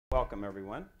welcome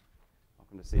everyone.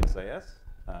 Welcome to CSIS.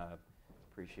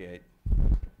 Appreciate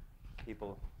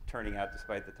people turning out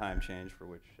despite the time change, for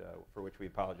which we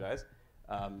apologize.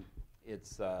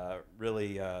 It's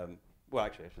really, well,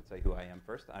 actually, I should say who I am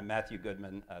first. I'm Matthew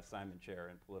Goodman, Simon Chair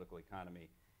in Political Economy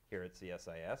here at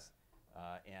CSIS.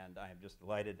 And I am just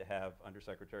delighted to have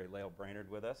Undersecretary Lael Brainard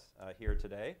with us here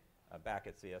today, back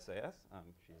at CSIS.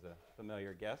 She's a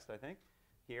familiar guest, I think,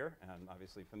 here, and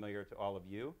obviously familiar to all of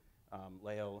you.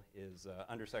 Lael is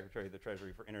Undersecretary of the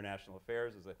Treasury for International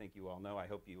Affairs, as I think you all know. I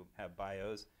hope you have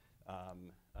bios.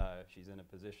 She's in a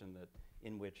position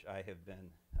in which I have been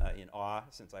in awe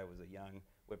since I was a young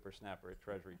whippersnapper at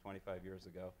Treasury 25 years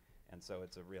ago, and so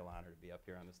it's a real honor to be up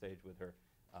here on the stage with her.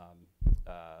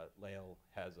 Lael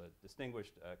has a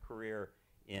distinguished career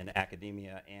in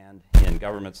academia and in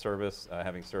government service,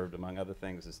 having served, among other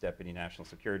things, as Deputy National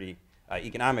Security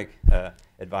Economic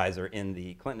Advisor in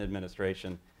the Clinton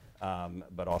administration,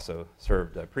 but also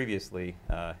served previously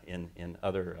in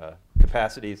other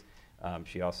capacities.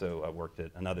 She also worked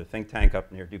at another think tank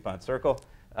up near DuPont Circle,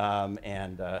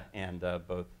 and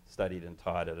both studied and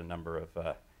taught at a number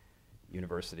of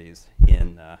universities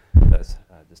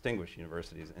distinguished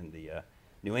universities in the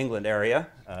New England area,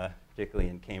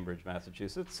 particularly in Cambridge,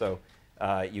 Massachusetts. So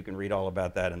you can read all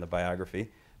about that in the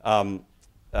biography.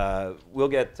 We'll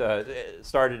get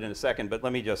started in a second, but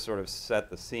let me just sort of set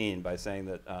the scene by saying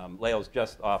that Lael's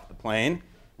just off the plane,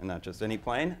 and not just any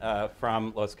plane,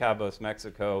 from Los Cabos,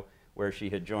 Mexico, where she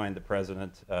had joined the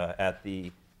president at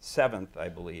the 7th, I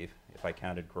believe, if I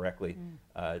counted correctly,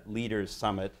 Leaders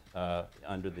Summit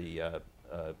under the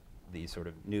sort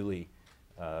of newly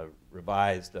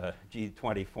revised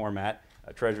G-20 format.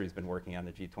 Treasury's been working on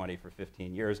the G-20 for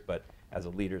 15 years, but as a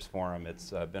leaders forum,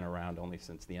 it's been around only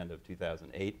since the end of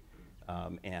 2008.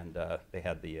 And they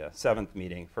had the 7th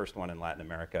meeting, first one in Latin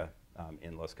America,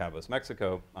 in Los Cabos,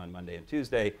 Mexico, on Monday and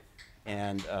Tuesday.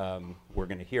 And we're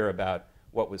going to hear about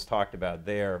what was talked about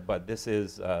there, but this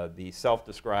is the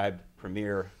self-described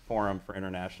premier forum for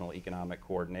international economic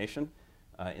coordination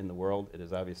in the world. It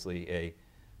is obviously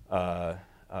a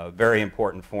very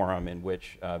important forum in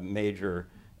which major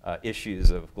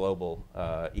issues of global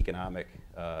economic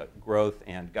growth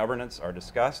and governance are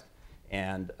discussed,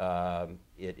 and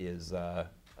it is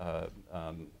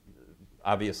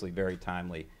obviously very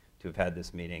timely to have had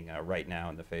this meeting right now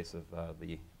in the face of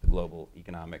the global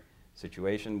economic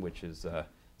situation, which is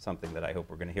something that I hope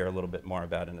we're going to hear a little bit more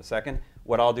about in a second.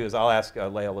 What I'll do is I'll ask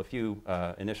Lael a few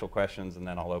initial questions, and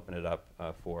then I'll open it up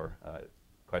for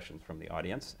questions from the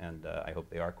audience, and I hope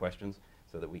they are questions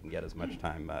so that we can get as much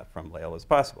time from Lael as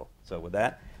possible. So with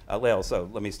that, Lael, so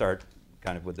let me start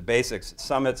kind of with the basics.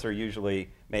 Summits are usually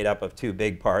made up of two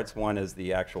big parts. One is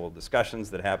the actual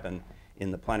discussions that happen in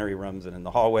the plenary rooms and in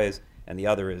the hallways, and the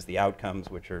other is the outcomes,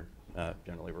 which are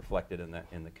generally reflected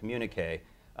in the communique.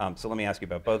 So let me ask you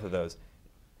about both of those.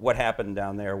 What happened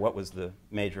down there? What was the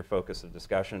major focus of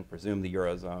discussion? Presume the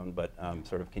Eurozone, but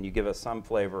sort of can you give us some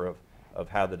flavor of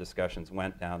how the discussions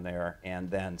went down there?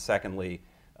 And then secondly,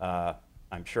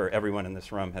 I'm sure everyone in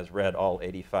this room has read all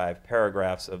 85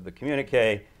 paragraphs of the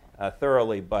communique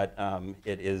thoroughly, but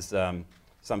it is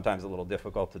sometimes a little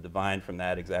difficult to divine from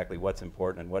that exactly what's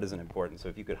important and what isn't important. So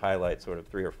if you could highlight sort of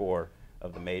 3 or 4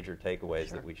 of the major takeaways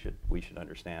Sure. that we should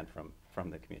understand from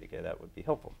the communique, that would be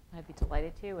helpful. I'd be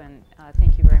delighted to, and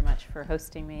thank you very much for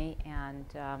hosting me. And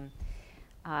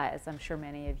as I'm sure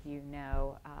many of you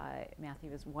know,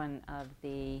 Matthew is one of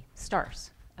the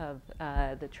stars of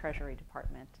the Treasury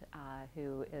Department,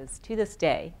 who is to this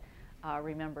day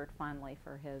remembered fondly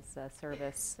for his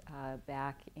service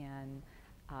back in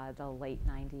the late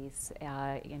 90s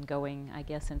and going, I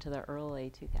guess, into the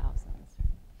early 2000s.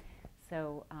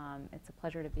 So it's a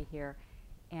pleasure to be here.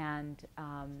 And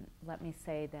let me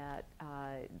say that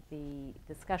the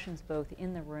discussions both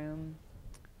in the room,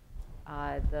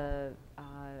 I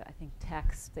think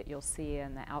text that you'll see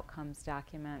in the outcomes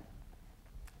document,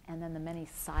 and then the many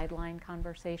sideline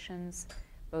conversations,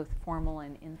 both formal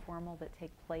and informal, that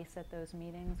take place at those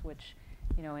meetings, which,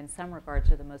 you know, in some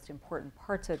regards are the most important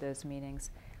parts of those meetings.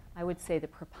 I would say the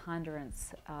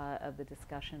preponderance of the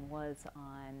discussion was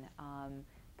on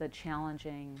the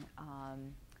challenging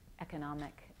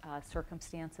economic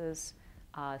circumstances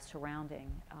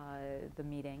surrounding the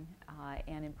meeting,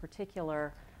 and in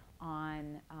particular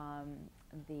on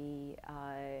the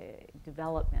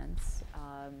developments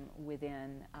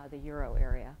within the Euro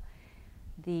area.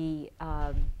 The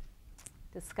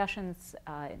discussions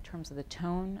in terms of the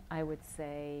tone, I would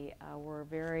say, were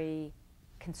very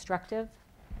constructive.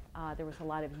 There was a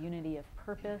lot of unity of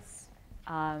purpose,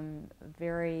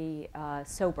 very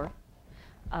sober,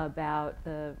 about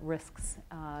the risks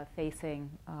facing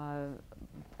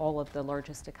all of the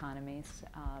largest economies,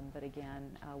 but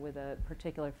again, with a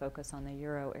particular focus on the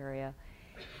euro area.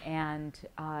 And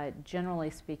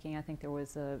generally speaking, I think there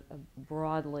was a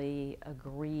broadly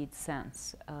agreed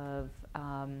sense of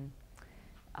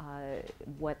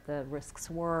what the risks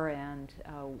were, and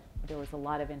there was a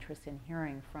lot of interest in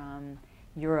hearing from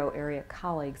euro area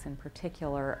colleagues in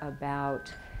particular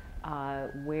about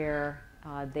where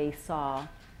they saw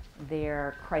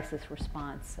their crisis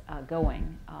response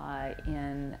going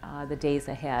in the days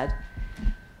ahead.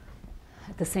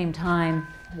 At the same time,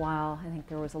 while I think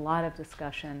there was a lot of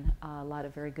discussion, a lot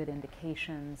of very good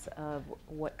indications of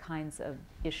what kinds of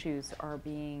issues are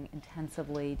being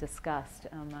intensively discussed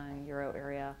among euro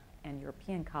area and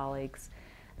European colleagues,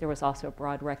 there was also a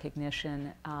broad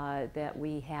recognition that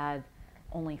we had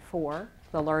only 4,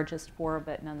 the largest 4,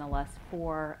 but nonetheless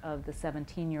 4 of the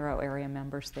 17 euro area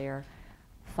members there,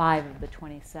 5 of the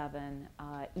 27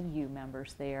 EU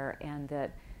members there, and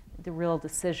that the real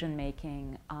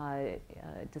decision-making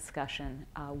discussion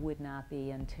would not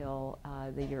be until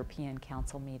the European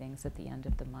Council meetings at the end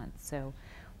of the month. So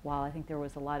while I think there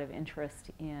was a lot of interest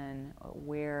in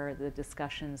where the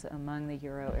discussions among the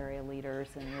euro area leaders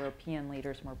and European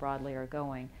leaders more broadly are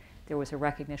going, there was a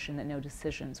recognition that no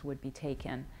decisions would be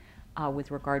taken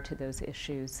with regard to those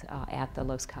issues at the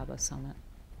Los Cabos summit.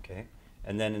 Okay.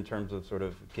 And then in terms of sort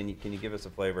of, can you give us a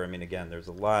flavor? I mean, again, there's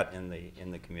a lot in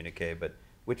the communique, but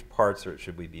which parts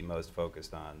should we be most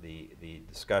focused on? The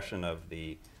discussion of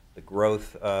the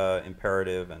growth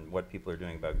imperative and what people are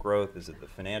doing about growth? Is it the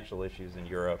financial issues in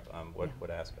Europe?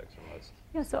 What aspects are most?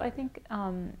 Yeah, so I think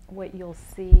what you'll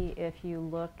see if you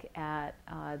look at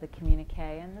the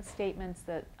communique and the statements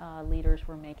that leaders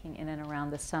were making in and around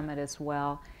the summit as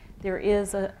well, there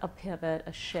is a pivot,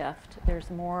 a shift. There's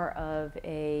more of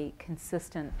a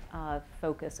consistent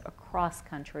focus across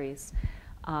countries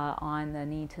on the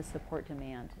need to support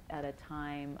demand at a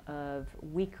time of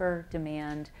weaker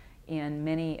demand in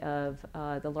many of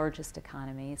the largest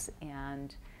economies,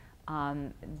 and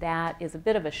that is a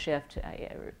bit of a shift.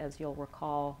 As you'll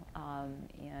recall,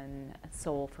 in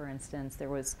Seoul, for instance, there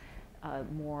was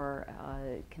more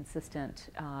consistent,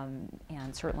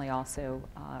 and certainly also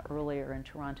earlier in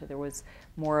Toronto, there was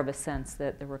more of a sense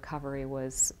that the recovery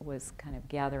was kind of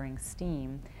gathering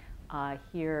steam.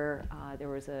 Here, there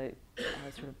was a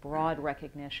sort of broad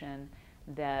recognition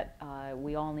that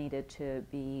we all needed to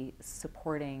be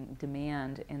supporting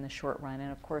demand in the short run.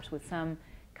 And of course, with some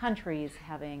countries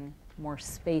having more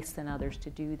space than others to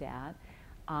do that,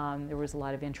 there was a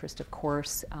lot of interest, of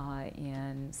course,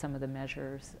 in some of the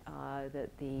measures that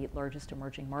the largest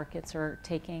emerging markets are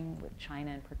taking, with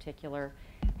China in particular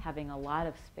having a lot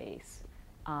of space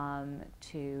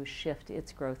to shift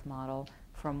its growth model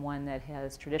from one that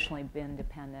has traditionally been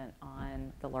dependent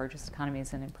on the largest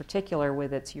economies, and in particular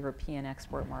with its European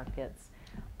export markets,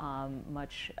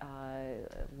 much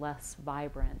less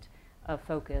vibrant, a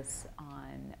focus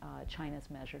on China's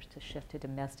measures to shift to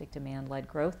domestic demand-led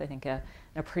growth. I think an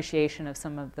appreciation of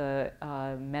some of the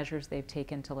measures they've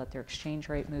taken to let their exchange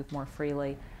rate move more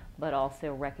freely, but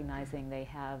also recognizing they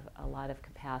have a lot of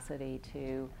capacity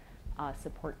to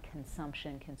support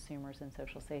consumption, consumers, and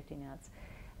social safety nets.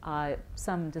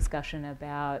 Some discussion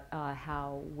about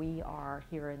how we are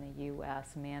here in the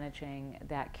U.S. managing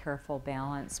that careful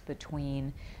balance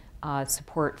between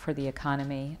support for the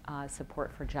economy,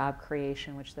 support for job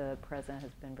creation, which the President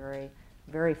has been very,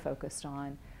 very focused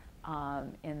on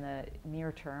in the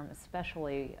near term,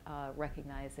 especially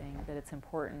recognizing that it's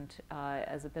important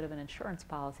as a bit of an insurance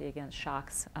policy against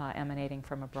shocks emanating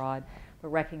from abroad, but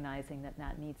recognizing that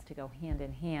that needs to go hand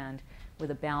in hand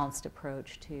with a balanced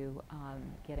approach to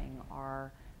getting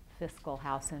our fiscal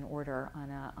house in order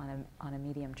on a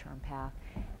medium-term path.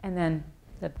 And then,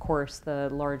 of course, the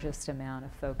largest amount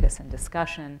of focus and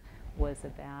discussion was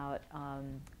about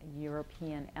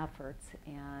European efforts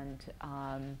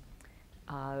and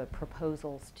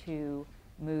proposals to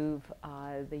move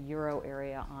the euro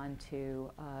area onto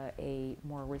a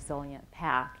more resilient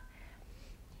path.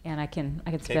 And I can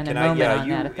spend a moment on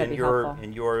that if that'd be helpful.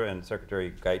 In your and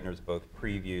Secretary Geithner's both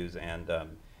previews and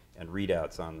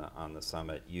readouts on the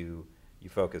summit, you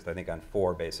focused, I think, on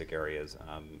 4 basic areas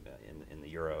in the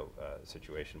euro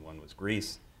situation. One was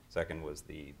Greece. Second was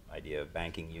the idea of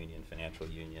banking union, financial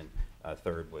union.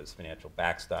 Third was financial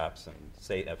backstops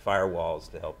and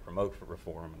firewalls to help promote for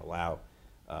reform and allow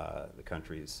the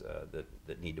countries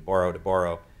that need to borrow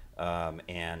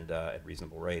and at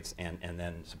reasonable rates, and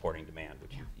then supporting demand,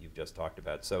 which you've just talked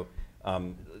about. So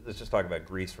let's just talk about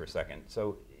Greece for a second.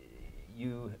 So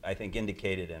you, I think,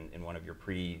 indicated in one of your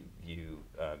preview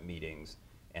meetings,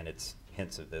 and it's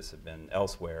hints of this have been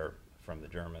elsewhere from the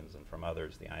Germans and from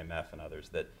others, the IMF and others,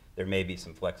 that there may be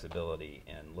some flexibility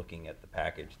in looking at the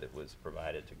package that was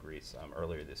provided to Greece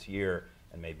earlier this year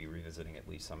and maybe revisiting at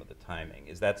least some of the timing.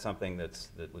 Is that something that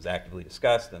was actively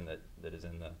discussed and that is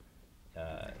in the,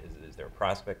 is there a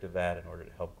prospect of that in order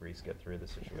to help Greece get through the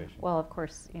situation? Well, of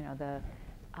course, you know,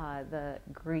 the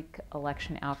Greek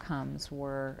election outcomes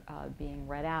were being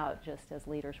read out just as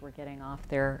leaders were getting off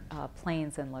their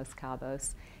planes in Los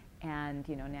Cabos. And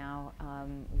you know, now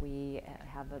we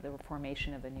have the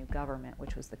formation of a new government,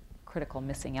 which was the critical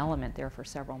missing element there for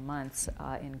several months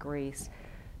in Greece.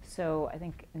 So I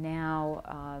think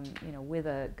now, you know, with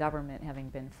a government having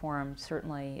been formed,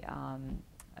 certainly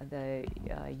the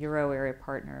Euro area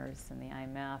partners and the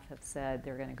IMF have said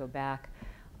they're going to go back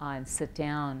and sit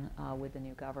down with the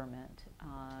new government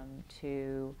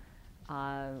to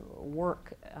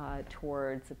work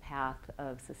towards a path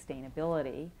of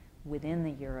sustainability within the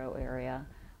Euro area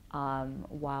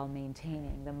while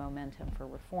maintaining the momentum for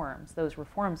reforms. Those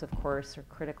reforms, of course, are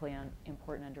critically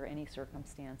important under any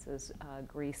circumstances.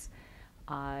 Greece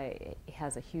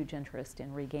has a huge interest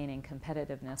in regaining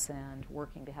competitiveness and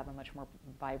working to have a much more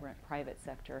vibrant private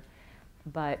sector.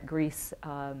 But Greece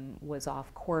was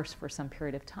off course for some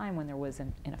period of time when there was,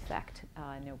 in effect,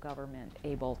 no government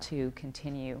able to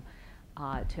continue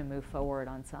to move forward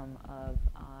on some of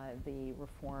the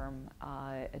reform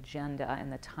agenda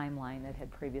and the timeline that had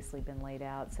previously been laid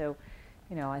out. So,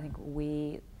 you know, I think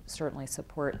we certainly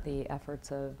support the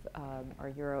efforts of our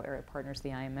Euro area partners, the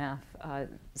IMF,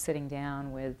 sitting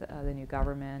down with the new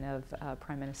government of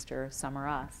Prime Minister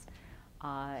Samaras.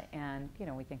 And, you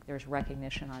know, we think there's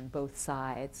recognition on both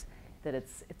sides that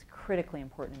it's critically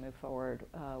important to move forward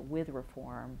with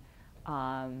reform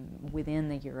within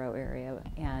the Euro area,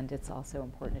 and it's also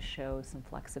important to show some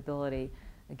flexibility,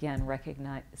 again,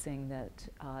 recognizing that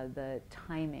the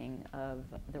timing of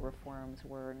the reforms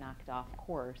were knocked off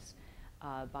course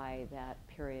by that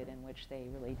period in which they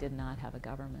really did not have a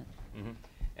government. Mm-hmm.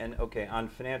 And okay, on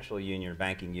financial union,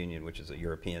 banking union, which is a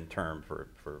European term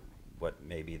for what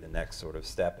may be the next sort of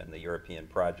step in the European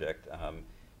project,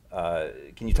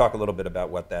 can you talk a little bit about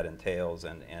what that entails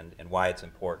and why it's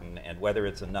important and whether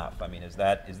it's enough? I mean, is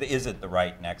it the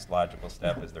right next logical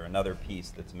step? Is there another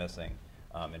piece that's missing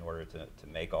in order to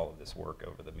make all of this work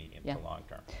over the medium to long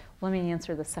term? Let me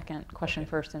answer the second question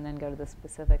first and then go to the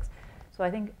specifics. So I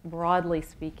think broadly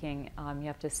speaking, you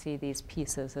have to see these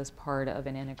pieces as part of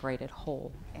an integrated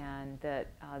whole, and that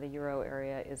the Euro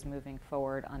area is moving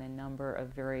forward on a number of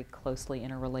very closely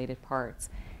interrelated parts.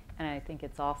 And I think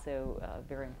it's also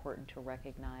very important to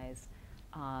recognize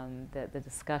that the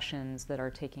discussions that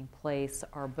are taking place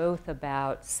are both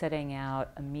about setting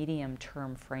out a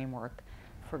medium-term framework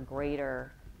for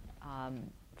greater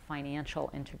financial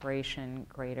integration,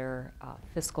 greater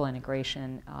fiscal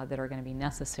integration that are going to be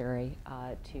necessary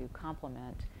to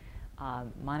complement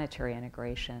monetary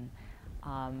integration.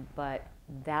 But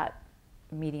that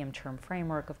medium-term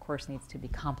framework, of course, needs to be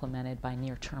complemented by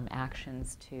near-term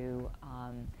actions to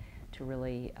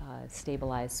really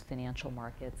stabilize financial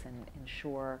markets and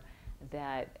ensure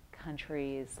that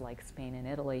countries like Spain and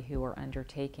Italy, who are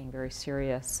undertaking very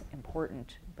serious,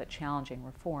 important, but challenging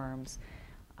reforms,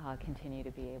 continue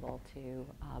to be able to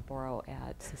borrow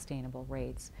at sustainable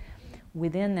rates.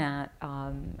 Within that,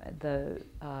 the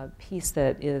piece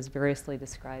that is variously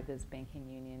described as banking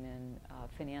union and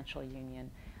financial union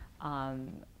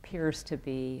appears to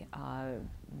be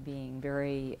being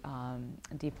very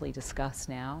deeply discussed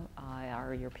now.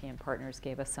 Our European partners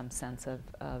gave us some sense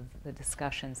of the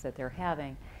discussions that they're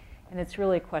having. And it's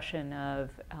really a question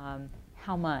of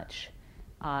how much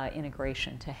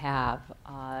integration to have,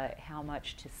 how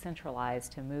much to centralize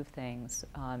to move things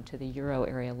to the Euro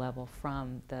area level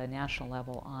from the national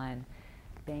level on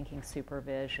banking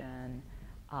supervision,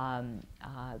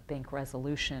 bank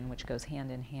resolution, which goes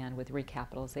hand in hand with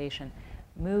recapitalization.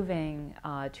 Moving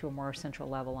to a more central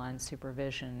level on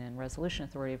supervision and resolution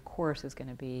authority, of course, is going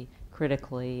to be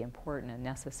critically important and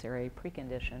necessary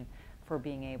precondition for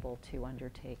being able to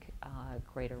undertake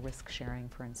greater risk sharing,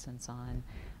 for instance, on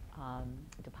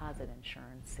deposit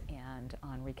insurance and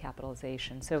on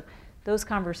recapitalization. So those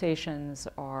conversations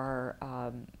are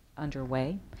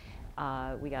underway.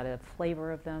 We got a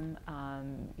flavor of them,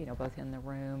 you know, both in the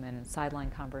room and in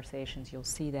sideline conversations. You'll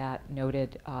see that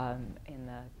noted in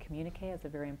the communique as a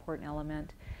very important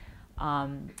element.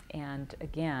 And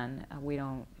again, we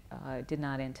did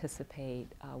not anticipate,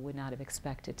 would not have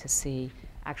expected to see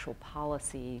actual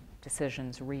policy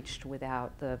decisions reached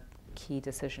without the key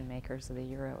decision makers of the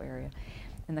Euro area.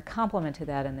 And the complement to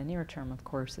that in the near term, of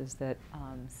course, is that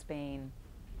Spain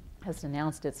has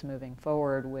announced it's moving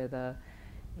forward with a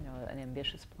an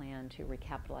ambitious plan to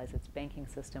recapitalize its banking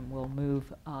system, will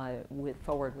move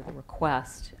forward with a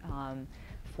request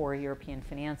for European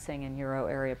financing, and Euro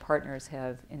area partners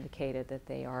have indicated that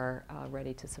they are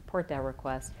ready to support that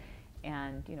request.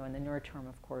 And in the near term,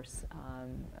 of course,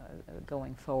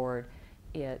 going forward,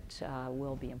 it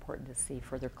will be important to see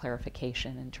further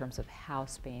clarification in terms of how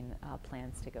Spain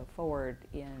plans to go forward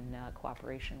in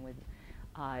cooperation with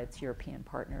its European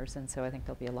partners. And so I think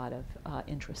there'll be a lot of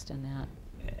interest in that.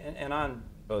 And on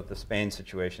both the Spain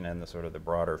situation and the sort of the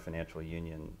broader financial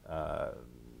union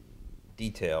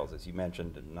details, as you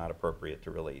mentioned, not appropriate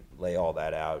to really lay all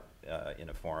that out in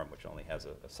a forum which only has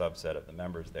a subset of the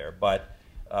members there. But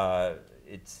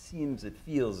it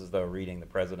feels as though reading the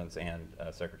President's and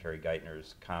Secretary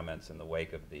Geithner's comments in the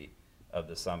wake of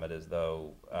the summit, as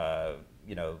though,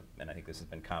 and I think this has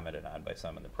been commented on by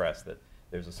some in the press, that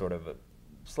there's a sort of a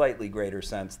slightly greater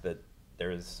sense that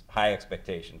there is high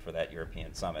expectation for that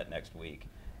European summit next week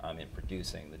in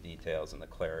producing the details and the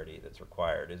clarity that's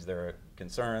required. Is there a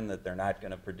concern that they're not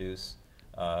going to produce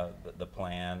the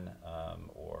plan,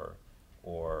 or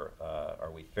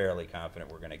are we fairly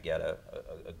confident we're going to get a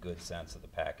good sense of the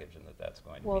package and that that's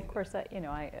going to be? Well, of course,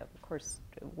 of course,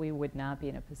 we would not be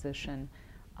in a position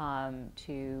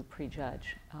to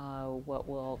prejudge what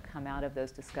will come out of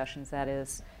those discussions. That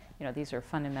is, these are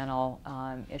fundamental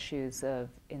issues of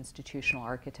institutional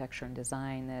architecture and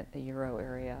design that the Euro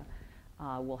area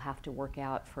will have to work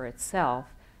out for itself.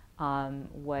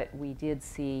 What we did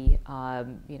see,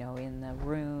 in the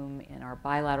room, in our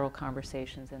bilateral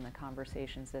conversations, in the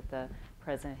conversations that the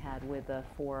President had with the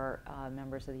 4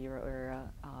 members of the Euro area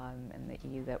and the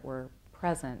EU that were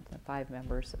present, the 5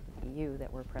 members of the EU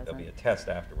that were present. There'll be a test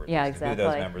afterwards. Yeah, as exactly. to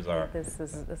who those members are. This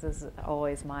is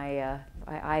always my.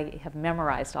 I have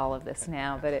memorized all of this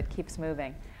now, but it keeps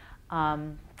moving.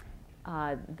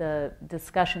 The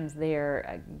discussions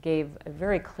there gave a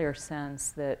very clear sense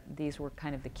that these were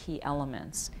kind of the key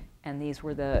elements, and these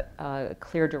were the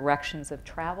clear directions of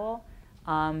travel.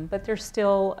 But they're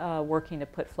still working to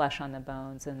put flesh on the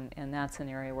bones, and that's an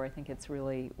area where I think it's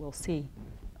really, we'll see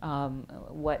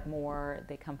what more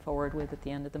they come forward with at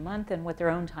the end of the month and what their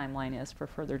own timeline is for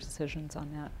further decisions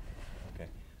on that. Okay.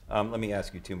 Let me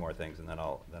ask you 2 more things, and then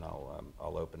I'll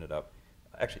open it up.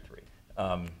 Actually 3.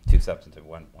 2 substantive,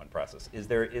 one process. Is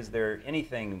there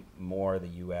anything more the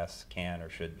U.S. can or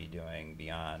should be doing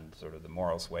beyond sort of the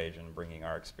moral suasion, bringing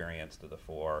our experience to the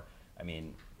fore? I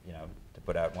mean, to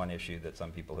put out one issue that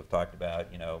some people have talked about,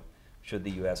 should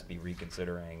the U.S. be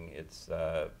reconsidering its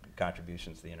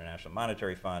contributions to the International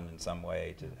Monetary Fund in some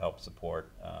way to help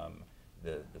support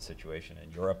the situation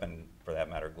in Europe and, for that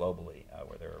matter, globally,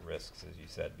 where there are risks, as you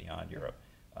said, beyond Europe?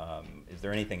 Is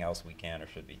there anything else we can or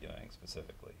should be doing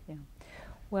specifically? Yeah.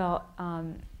 Well,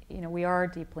 we are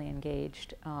deeply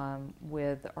engaged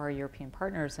with our European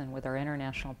partners and with our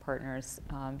international partners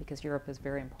because Europe is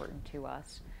very important to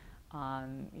us.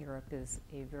 Europe is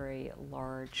a very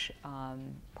large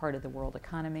part of the world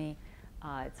economy.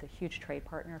 It's a huge trade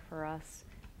partner for us.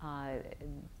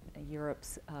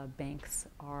 Europe's banks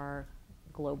are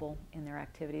global in their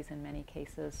activities in many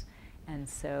cases, and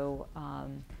so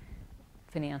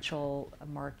financial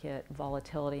market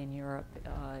volatility in Europe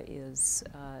is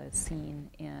seen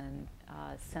in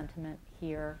sentiment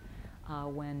here.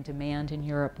 When demand in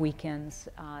Europe weakens,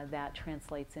 that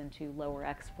translates into lower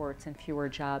exports and fewer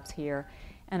jobs here.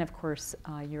 And of course,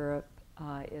 Europe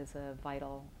is a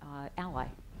vital ally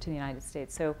to the United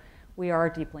States. So we are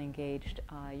deeply engaged.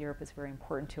 Europe is very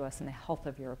important to us, and the health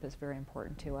of Europe is very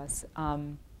important to us.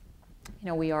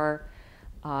 We are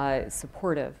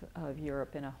supportive of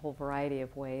Europe in a whole variety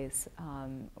of ways.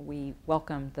 We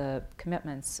welcome the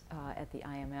commitments at the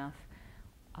IMF.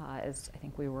 As I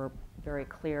think we were very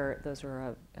clear, those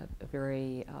are a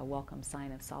very welcome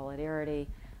sign of solidarity.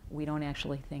 We don't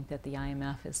actually think that the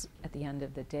IMF is, at the end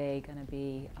of the day, going to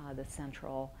be the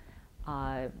central,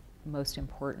 most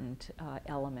important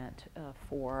element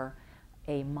for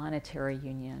a monetary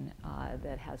union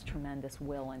that has tremendous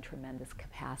will and tremendous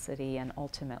capacity, and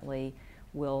ultimately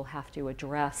will have to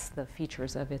address the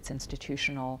features of its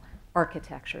institutional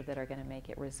architecture that are going to make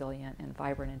it resilient and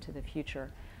vibrant into the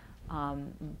future.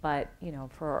 But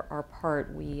for our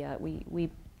part, we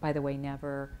by the way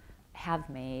never have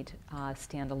made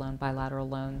standalone bilateral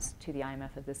loans to the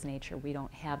IMF of this nature. We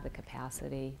don't have the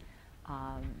capacity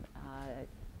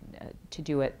to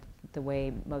do it the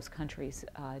way most countries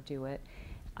do it.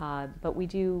 But we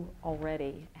do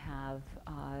already have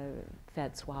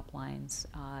Fed swap lines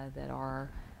that are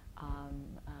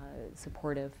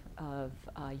supportive of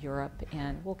Europe,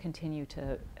 and we'll continue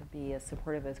to be as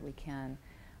supportive as we can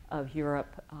of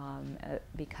Europe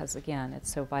because, again,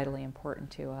 it's so vitally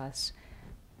important to us,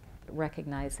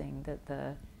 recognizing that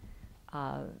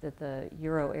the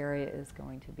Euro area is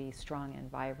going to be strong and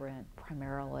vibrant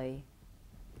primarily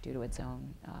due to its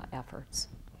own efforts.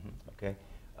 Okay.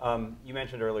 You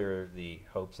mentioned earlier the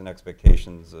hopes and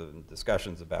expectations and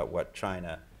discussions about what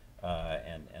China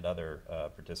and other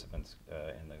participants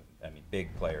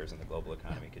big players in the global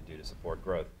economy could do to support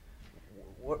growth.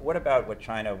 What about what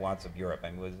China wants of Europe?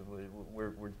 I mean,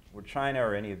 were China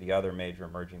or any of the other major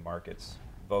emerging markets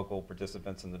vocal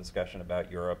participants in the discussion about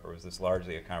Europe, or was this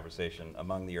largely a conversation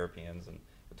among the Europeans and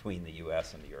between the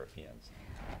U.S. and the Europeans?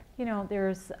 You know,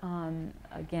 there's,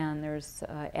 again, there's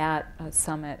at a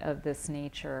summit of this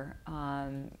nature,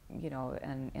 you know,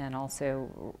 and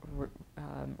also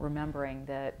remembering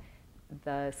that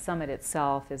the summit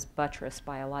itself is buttressed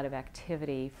by a lot of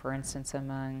activity, for instance,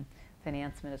 among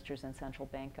finance ministers and central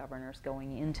bank governors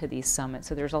going into these summits.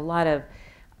 So there's a lot of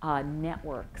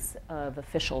networks of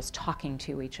officials talking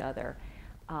to each other,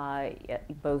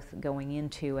 both going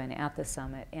into and at the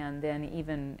summit. And then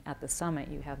even at the summit,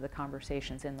 you have the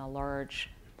conversations in the large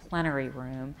plenary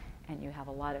room, and you have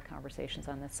a lot of conversations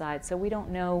on the side. So we don't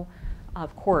know,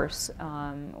 of course,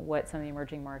 what some of the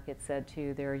emerging markets said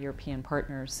to their European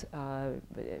partners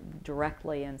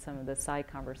directly in some of the side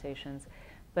conversations.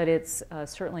 But it's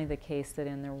certainly the case that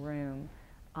in the room,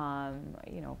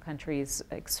 you know, countries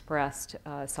expressed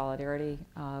solidarity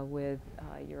with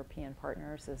European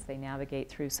partners as they navigate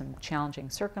through some challenging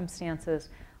circumstances.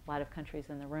 A lot of countries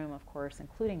in the room, of course,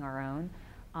 including our own,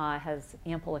 has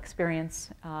ample experience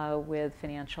with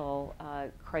financial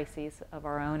crises of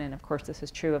our own, and of course this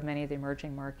is true of many of the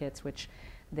emerging markets which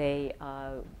they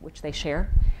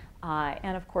share.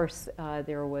 And of course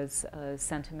there was a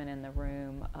sentiment in the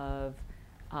room of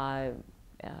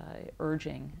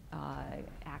urging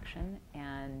action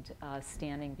and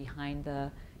standing behind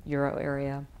the Euro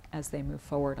area as they move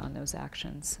forward on those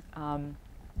actions.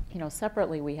 You know,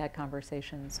 separately we had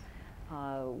conversations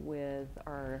with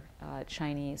our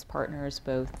Chinese partners,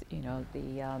 both, you know,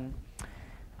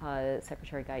 the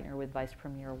Secretary Geithner with Vice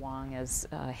Premier Wang as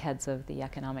heads of the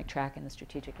economic track and the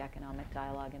strategic economic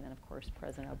dialogue, and then of course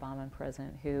President Obama and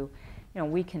President Hu. You know,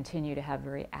 we continue to have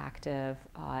very active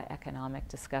economic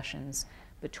discussions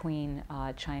between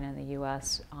China and the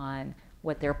U.S. on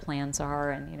what their plans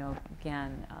are, and, you know,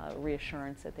 again,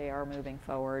 reassurance that they are moving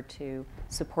forward to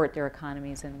support their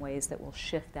economies in ways that will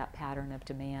shift that pattern of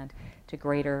demand to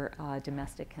greater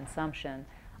domestic consumption.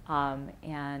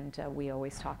 And we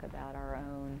always talk about our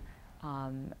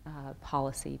own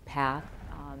policy path.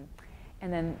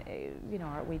 And then, you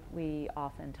know, we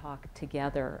often talk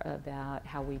together about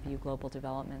how we view global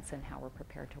developments and how we're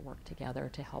prepared to work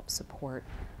together to help support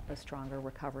a stronger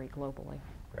recovery globally.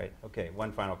 Great. Okay,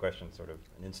 one final question, sort of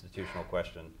an institutional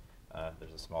question.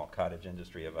 There's a small cottage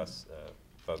industry of us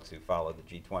folks who follow the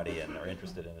G20 and are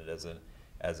interested in it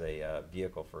as a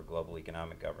vehicle for global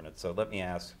economic governance. So let me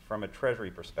ask, from a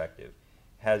Treasury perspective,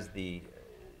 is the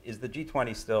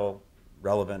G20 still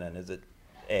relevant, and is it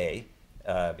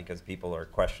because people are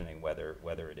questioning whether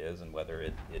it is and whether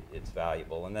it's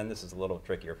valuable? And then this is a little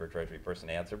trickier for a Treasury person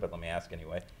to answer, but let me ask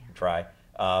anyway, try.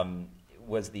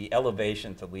 Was the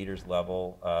elevation to leaders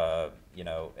level, you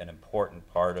know, an important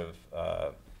part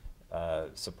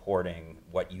of supporting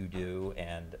what you do,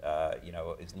 and you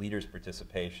know, is leaders'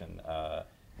 participation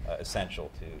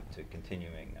essential to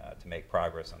continuing to make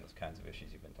progress on those kinds of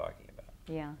issues you've been talking about?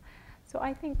 Yeah. So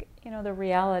I think, you know, the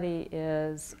reality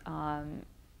is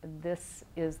this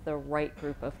is the right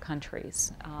group of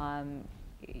countries.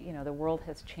 You know, the world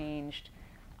has changed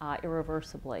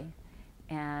irreversibly,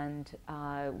 and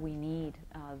we need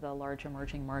the large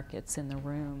emerging markets in the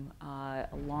room,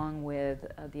 along with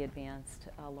the advanced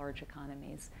large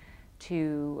economies,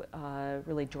 to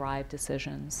really drive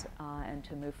decisions and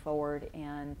to move forward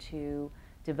and to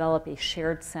develop a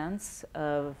shared sense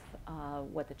of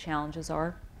what the challenges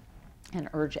are and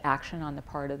urge action on the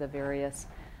part of the various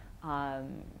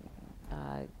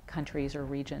countries or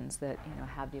regions that, you know,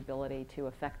 have the ability to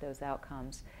affect those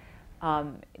outcomes.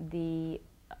 The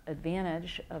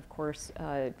advantage, of course,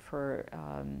 for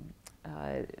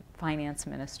finance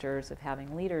ministers of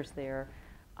having leaders there,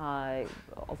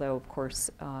 although of course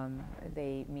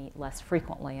they meet less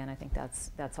frequently, and I think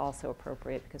that's also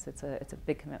appropriate because it's a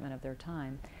big commitment of their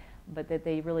time, but that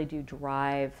they really do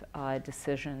drive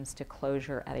decisions to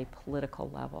closure at a political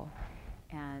level.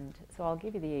 And so I'll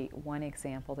give you the one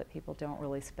example that people don't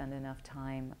really spend enough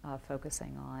time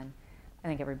focusing on. I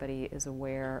think everybody is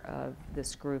aware of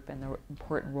this group and the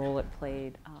important role it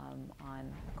played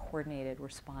on coordinated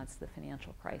response to the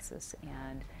financial crisis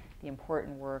and the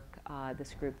important work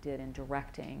this group did in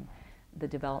directing the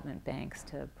development banks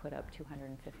to put up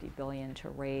 $250 billion to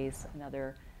raise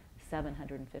another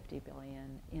 $750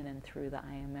 billion in and through the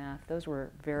IMF. Those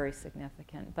were very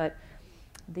significant. But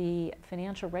the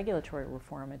financial regulatory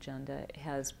reform agenda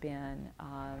has been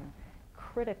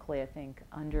critically, I think,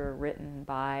 underwritten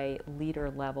by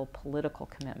leader-level political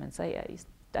commitments. I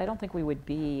don't think we would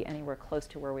be anywhere close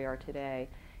to where we are today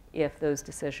if those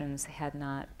decisions had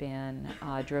not been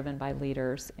driven by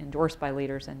leaders, endorsed by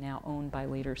leaders, and now owned by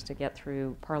leaders to get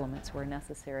through parliaments where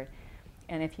necessary.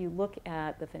 And if you look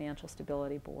at the Financial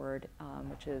Stability Board,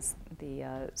 which is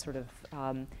the sort of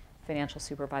financial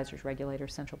supervisors,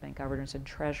 regulators, central bank governors, and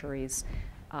treasuries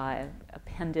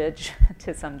appendage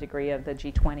to some degree of the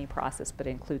G-20 process, but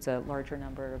includes a larger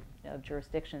number of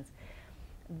jurisdictions,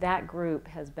 that group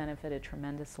has benefited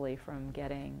tremendously from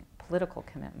getting political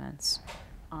commitments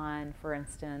on, for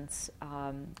instance,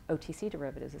 OTC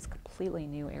derivatives is a completely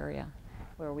new area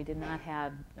where we did not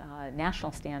have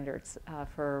national standards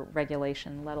for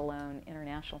regulation, let alone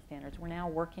international standards. We're now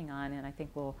working on, and I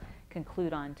think we'll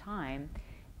conclude on time,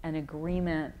 an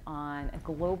agreement on, a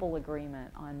global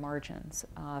agreement on margins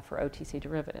for OTC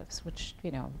derivatives, which,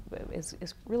 you know, is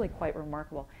really quite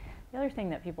remarkable. The other thing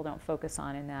that people don't focus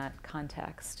on in that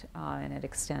context, and it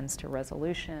extends to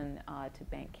resolution, to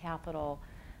bank capital,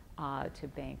 to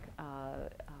bank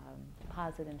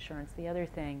deposit insurance, the other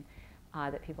thing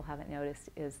that people haven't noticed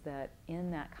is that in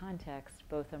that context,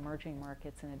 both emerging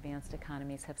markets and advanced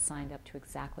economies have signed up to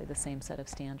exactly the same set of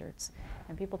standards.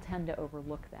 And people tend to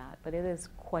overlook that, but it is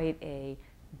quite a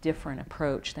different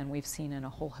approach than we've seen in a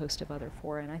whole host of other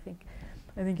fora. And I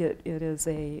think it is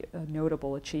a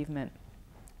notable achievement.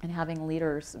 And having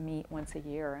leaders meet once a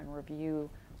year and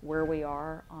review where we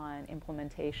are on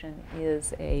implementation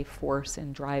is a force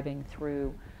in driving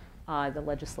through the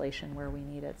legislation where we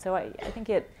need it. So I think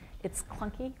it's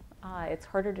clunky. It's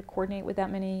harder to coordinate with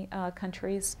that many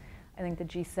countries. I think the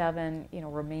G7, you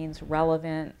know, remains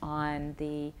relevant on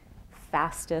the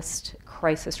fastest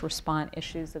crisis response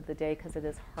issues of the day because it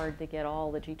is hard to get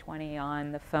all the G20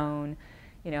 on the phone,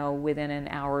 you know, within an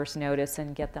hour's notice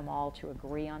and get them all to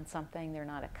agree on something. They're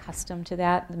not accustomed to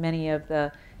that. Many of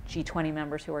the G20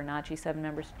 members who are not G7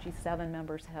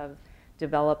 members have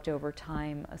developed over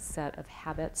time a set of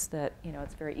habits that, you know,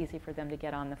 it's very easy for them to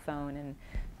get on the phone and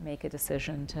make a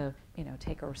decision to, you know,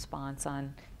 take a response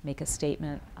on, make a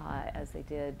statement as they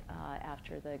did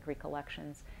after the Greek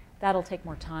elections. That'll take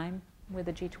more time with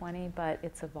the G20, but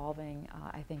it's evolving,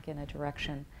 I think, in a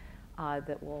direction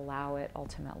that will allow it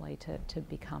ultimately to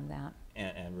become that.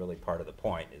 And really part of the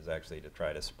point is actually to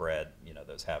try to spread, you know,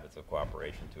 those habits of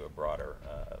cooperation to a broader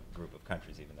group of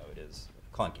countries, even though it is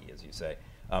clunky, as you say.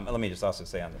 And let me just also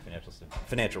say on the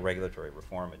financial regulatory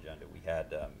reform agenda, we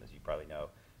had, as you probably know,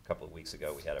 a couple of weeks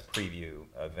ago, we had a preview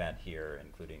event here,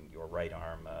 including your right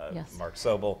arm, yes. Mark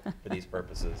Sobel, for these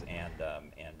purposes, and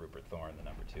Rupert Thorne, the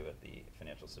number 2 at the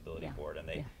Financial Stability Yeah. Board, and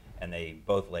they. Yeah. And they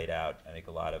both laid out, I think,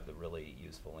 a lot of the really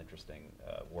useful, interesting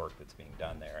work that's being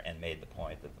done there, and made the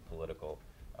point that the political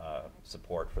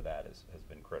support for that has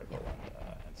been critical.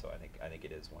 And so I think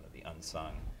it is one of the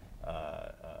unsung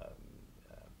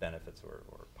benefits or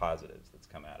positives that's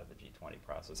come out of the G20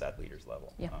 process at leaders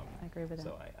level. Yeah, I agree with that.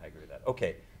 So I agree with that.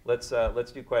 Okay, let's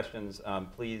do questions.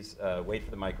 Please wait for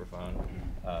the microphone.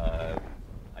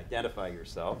 Identify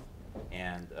yourself.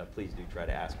 And please do try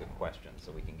to ask a question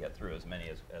so we can get through as many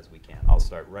as we can. I'll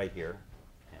start right here.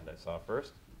 And I saw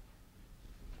first.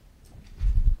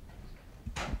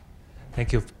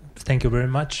 Thank you. Thank you very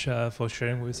much for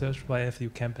sharing with us why you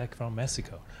came back from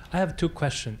Mexico. I have 2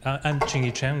 questions. I'm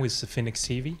Jingyi Chen with Phoenix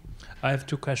TV. I have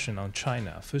 2 questions on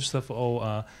China. First of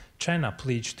all, China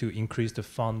pledged to increase the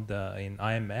fund in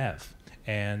IMF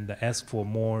and ask for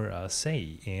more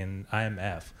say in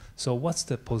IMF. So what's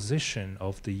the position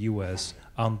of the U.S.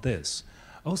 on this?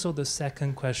 Also, the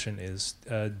second question is,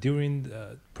 during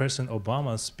President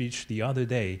Obama's speech the other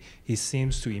day, he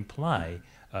seems to imply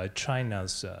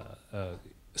China's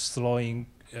slowing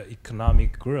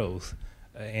economic growth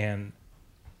an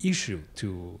issue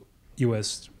to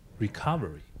U.S.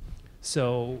 recovery.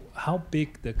 So how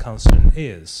big the concern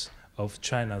is of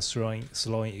China's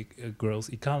slowing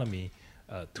growth economy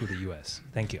to the U.S.?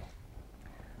 Thank you.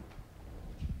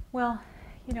 Well,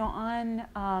 you know, on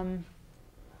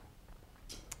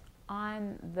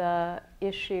the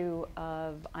issue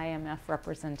of IMF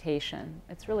representation,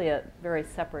 it's really a very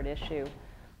separate issue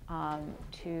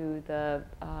to the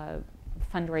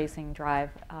fundraising drive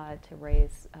to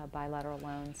raise bilateral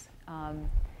loans.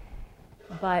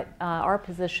 But our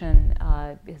position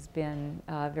has been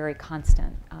very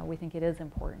constant. We think it is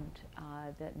important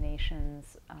that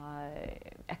nations'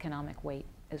 economic weight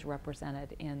is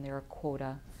represented in their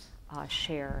quota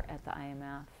share at the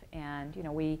IMF. And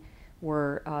we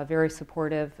were very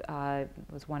supportive. It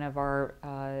was one of our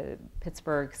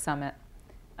Pittsburgh summit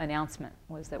announcement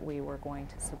was that we were going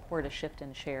to support a shift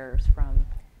in shares from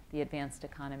the advanced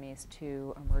economies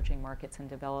to emerging markets and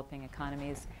developing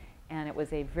economies. And it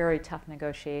was a very tough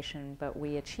negotiation, but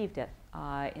we achieved it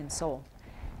in Seoul.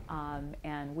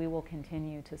 And we will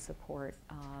continue to support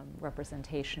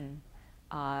representation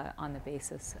on the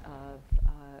basis of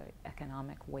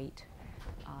economic weight,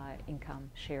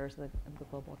 income shares of the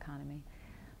global economy.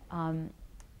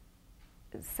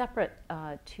 Separate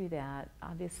to that,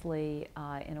 obviously,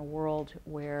 in a world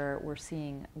where we're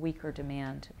seeing weaker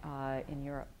demand in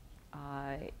Europe,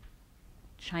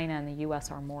 China and the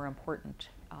US are more important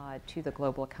to the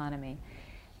global economy.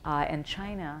 And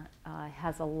China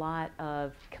has a lot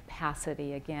of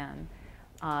capacity, again,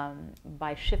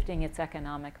 by shifting its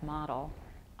economic model.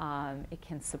 It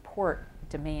can support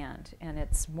demand, and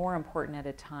it's more important at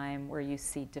a time where you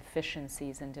see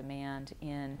deficiencies in demand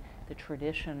in the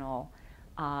traditional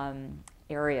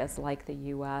areas like the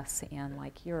US and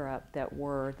like Europe that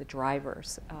were the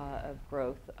drivers of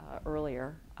growth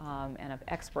earlier and of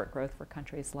export growth for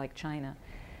countries like China.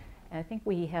 And I think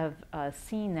we have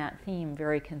seen that theme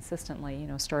very consistently,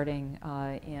 starting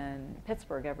in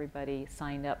Pittsburgh. Everybody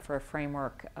signed up for a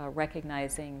framework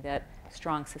recognizing that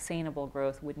strong, sustainable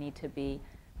growth would need to be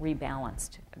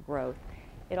rebalanced growth.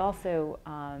 It also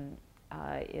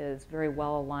is very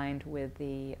well aligned with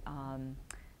the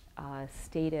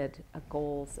stated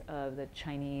goals of the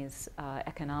Chinese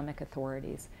economic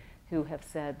authorities, who have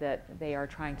said that they are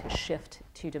trying to shift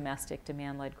to domestic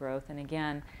demand-led growth. And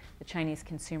again, the Chinese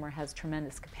consumer has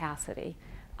tremendous capacity.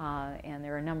 And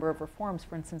there are a number of reforms,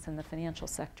 for instance, in the financial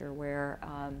sector, where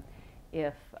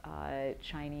if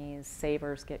Chinese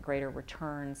savers get greater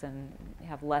returns and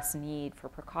have less need for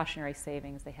precautionary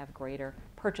savings, they have greater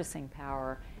purchasing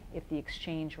power. If the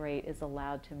exchange rate is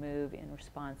allowed to move in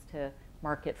response to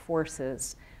market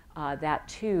forces, that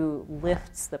too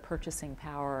lifts the purchasing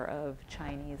power of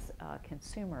Chinese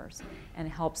consumers and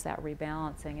helps that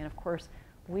rebalancing. And of course,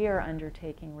 we are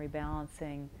undertaking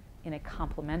rebalancing in a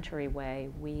complementary way.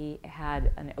 We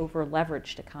had an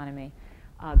over-leveraged economy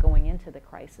going into the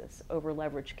crisis,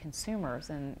 over-leveraged consumers,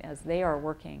 and as they are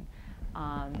working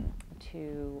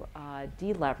to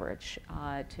deleverage,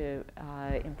 to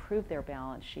improve their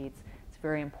balance sheets, it's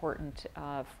very important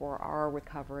for our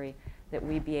recovery that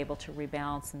we be able to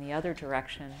rebalance in the other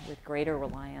direction with greater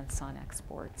reliance on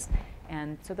exports.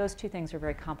 And so those two things are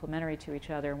very complementary to each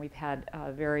other, and we've had a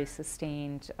very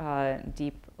sustained,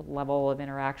 deep level of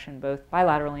interaction, both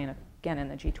bilaterally and again in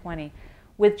the G20,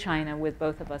 with China, with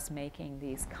both of us making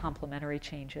these complementary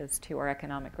changes to our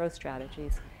economic growth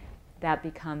strategies. That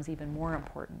becomes even more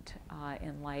important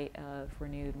in light of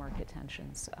renewed market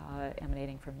tensions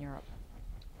emanating from Europe.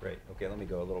 Great. Okay, let me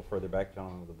go a little further back.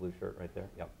 Gentleman with the blue shirt right there.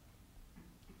 Yep.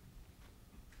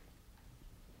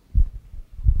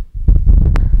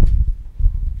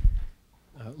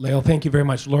 Lael, thank you very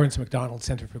much. Lawrence McDonald,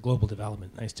 Center for Global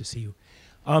Development. Nice to see you.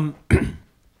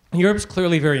 Europe's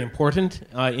clearly very important.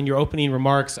 In your opening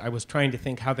remarks, I was trying to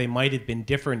think how they might have been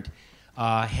different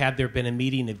had there been a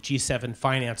meeting of G7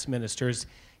 finance ministers,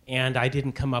 and I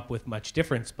didn't come up with much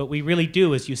difference. But we really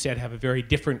do, as you said, have a very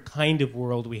different kind of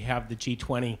world. We have the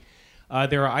G20.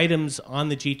 There are items on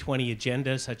the G20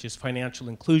 agenda, such as financial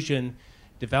inclusion,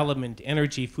 development,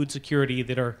 energy, food security,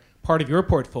 that are part of your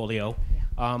portfolio.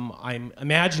 I'm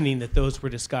imagining that those were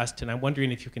discussed, and I'm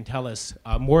wondering if you can tell us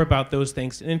more about those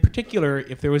things, and in particular,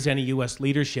 if there was any U.S.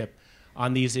 leadership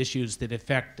on these issues that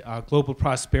affect global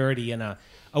prosperity in a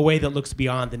way that looks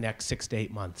beyond the next 6 to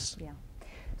 8 months. Yeah.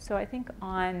 So I think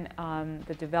on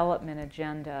the development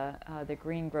agenda, the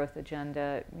green growth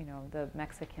agenda, the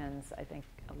Mexicans, I think,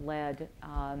 led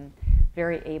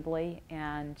very ably,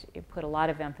 and it put a lot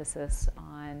of emphasis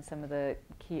on some of the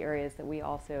key areas that we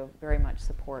also very much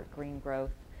support: green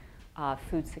growth,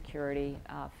 food security,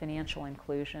 financial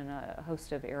inclusion, a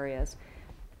host of areas.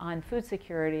 On food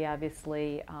security,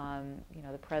 obviously,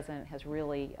 the president has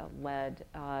really led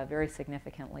very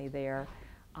significantly there.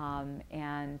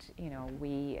 And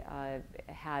we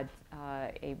had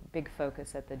a big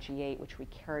focus at the G8, which we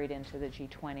carried into the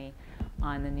G20,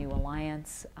 on the new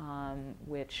alliance,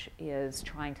 which is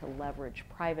trying to leverage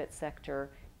private sector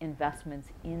investments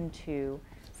into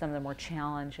some of the more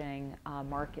challenging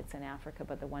markets in Africa,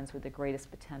 but the ones with the greatest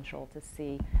potential to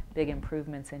see big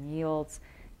improvements in yields.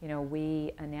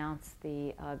 We announced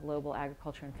the Global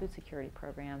Agriculture and Food Security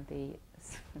Program, the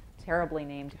terribly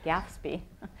named GAFSP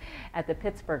at the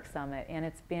Pittsburgh Summit, and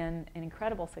it's been an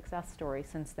incredible success story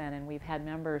since then, and we've had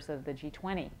members of the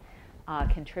G-20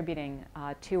 contributing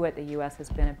to it. The U.S. has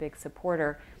been a big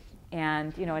supporter,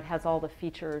 and it has all the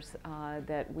features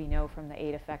that we know from the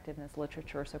aid effectiveness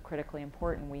literature, so critically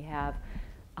important. We have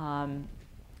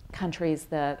countries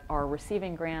that are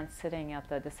receiving grants sitting at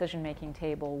the decision-making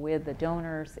table with the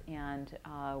donors and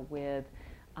with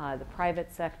the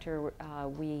private sector.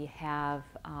 We have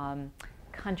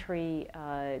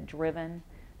country-driven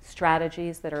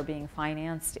strategies that are being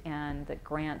financed and the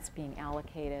grants being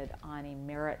allocated on a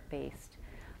merit-based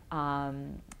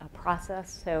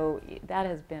process. So that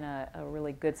has been a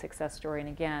really good success story. And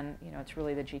again, it's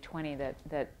really the G20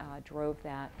 that drove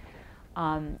that.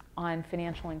 On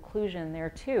financial inclusion, there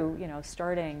too,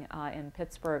 starting in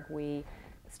Pittsburgh, we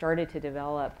started to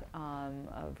develop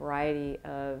a variety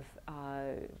of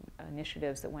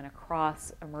initiatives that went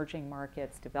across emerging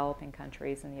markets, developing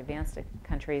countries, and the advanced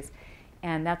countries.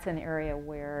 And that's an area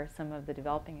where some of the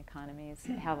developing economies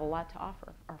have a lot to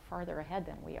offer, are farther ahead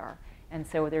than we are. And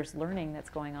so there's learning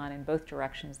that's going on in both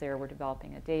directions there. We're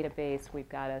developing a database. We've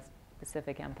got a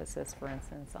specific emphasis, for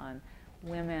instance, on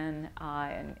women,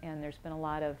 and there's been a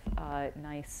lot of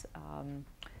nice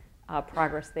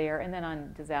progress there. And then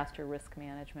on disaster risk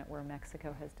management, where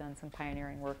Mexico has done some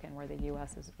pioneering work and where the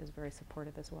U.S. is very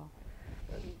supportive as well.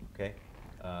 Okay.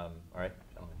 All right,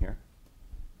 gentlemen here.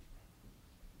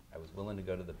 I was willing to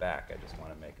go to the back. I just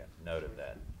want to make a note of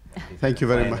that. Thank you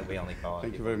very much.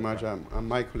 Thank you very much. I'm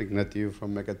Michael Ignatiu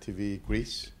from Mega TV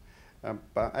Greece.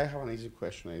 But I have an easy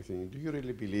question, I think. Do you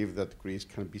really believe that Greece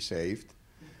can be saved?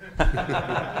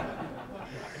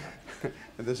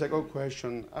 And the second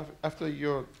question, after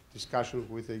your discussions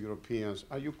with the Europeans,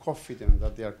 are you confident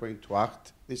that they are going to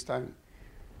act this time?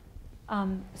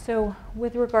 So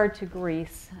with regard to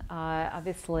Greece,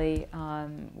 obviously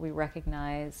we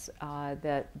recognize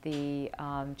that the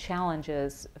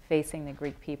challenges facing the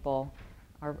Greek people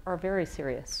are very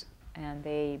serious, and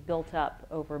they built up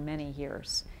over many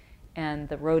years. And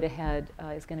the road ahead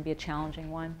is going to be a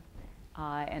challenging one,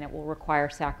 and it will require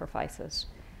sacrifices.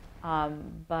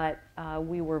 But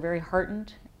we were very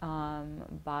heartened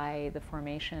by the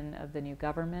formation of the new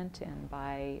government and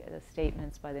by the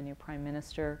statements by the new Prime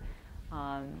Minister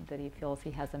that he feels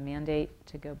he has a mandate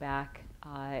to go back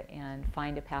and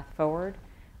find a path forward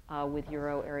with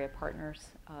Euro area partners,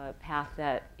 a path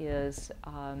that is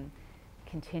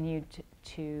continued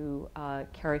to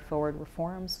carry forward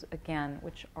reforms, again,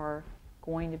 which are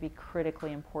going to be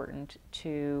critically important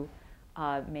to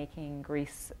making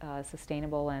Greece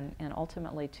sustainable and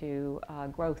ultimately to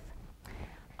growth.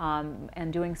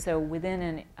 And doing so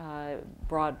within a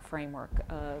broad framework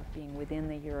of being within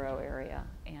the Euro area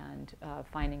and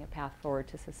finding a path forward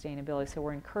to sustainability. So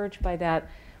we're encouraged by that.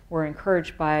 We're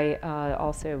encouraged by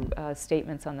also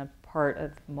statements on the part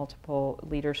of multiple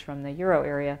leaders from the Euro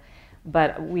area,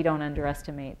 but we don't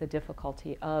underestimate the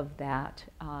difficulty of that,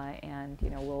 and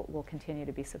we'll continue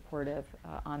to be supportive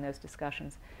on those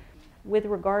discussions. With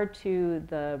regard to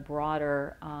the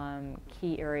broader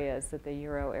key areas that the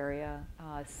Euro area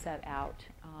set out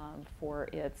for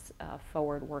its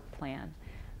forward work plan,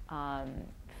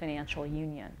 financial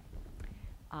union,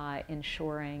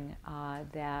 ensuring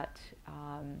that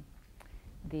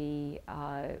the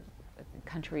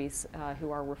countries who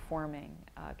are reforming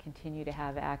continue to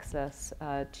have access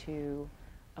to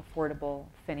affordable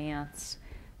finance,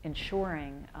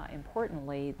 ensuring,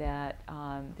 importantly, that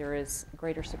there is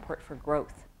greater support for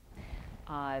growth.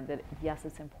 That yes,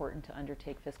 it's important to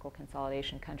undertake fiscal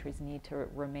consolidation. Countries need to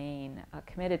remain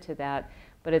committed to that,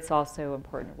 but it's also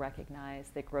important to recognize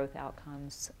that growth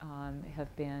outcomes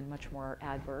have been much more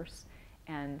adverse.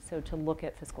 And so to look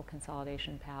at fiscal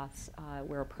consolidation paths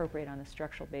where appropriate on a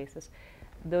structural basis,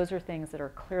 those are things that are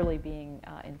clearly being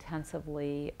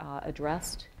intensively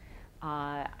addressed.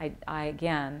 I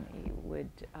again would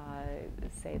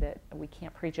say that we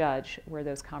can't prejudge where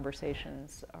those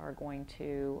conversations are going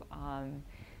to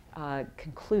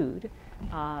conclude,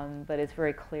 but it's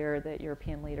very clear that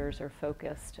European leaders are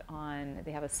focused on,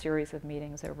 they have a series of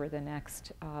meetings over the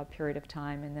next period of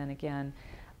time, and then again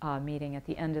meeting at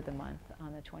the end of the month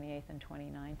on the 28th and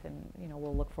 29th, and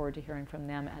we'll look forward to hearing from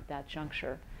them at that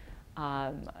juncture,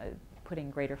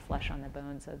 putting greater flesh on the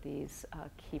bones of these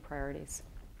key priorities.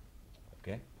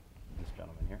 Okay, this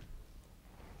gentleman here.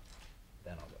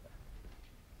 Then I'll go there.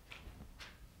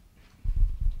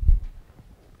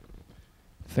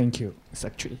 Thank you,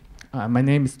 Secretary. My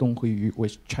name is Donghui Yu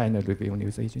with China Review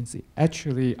News Agency.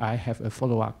 Actually, I have a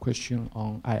follow-up question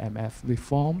on IMF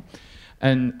reform.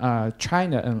 And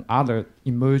China and other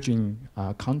emerging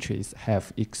countries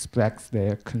have expressed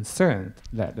their concern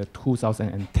that the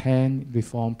 2010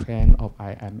 reform plan of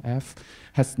IMF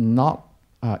has not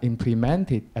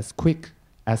implemented as quick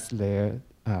as they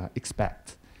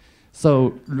expect.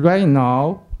 So right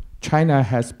now, China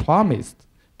has promised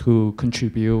to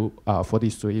contribute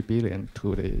 43 billion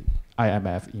to the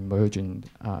IMF Emerging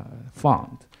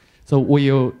Fund. So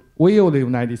will the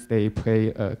United States play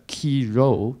a key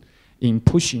role in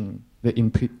pushing the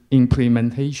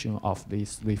implementation of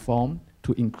this reform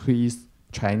to increase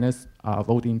China's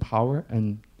voting power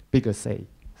and bigger say?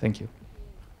 Thank you.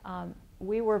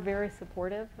 We were very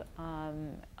supportive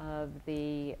of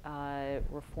the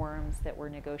reforms that were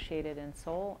negotiated in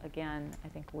Seoul. Again, I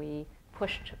think we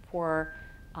pushed for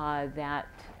that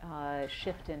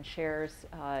shift in shares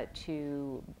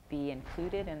to be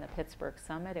included in the Pittsburgh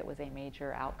summit. It was a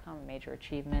major outcome, a major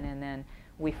achievement, and then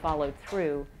we followed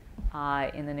through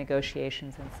in the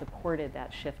negotiations and supported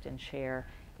that shift in share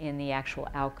in the actual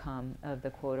outcome of the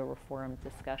quota reform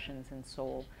discussions in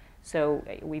Seoul. So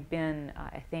we've been,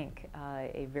 I think,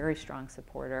 a very strong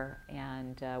supporter,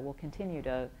 and will continue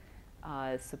to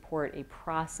support a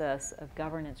process of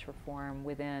governance reform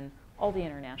within all the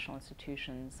international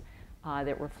institutions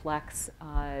that reflects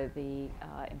the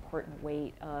important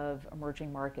weight of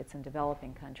emerging markets and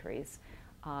developing countries.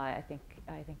 I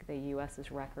think the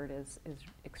U.S.'s record is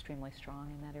extremely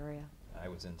strong in that area. I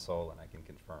was in Seoul, and I can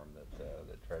confirm that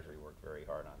the Treasury worked very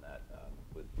hard on that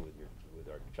with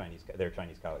our their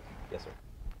Chinese colleagues. Yes, sir.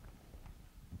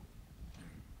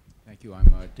 Thank you.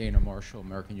 I'm Dana Marshall,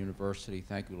 American University.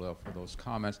 Thank you, Lael, for those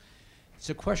comments. It's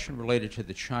a question related to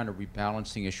the China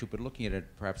rebalancing issue, but looking at it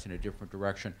perhaps in a different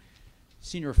direction.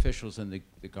 Senior officials in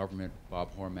the government,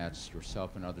 Bob Hormats,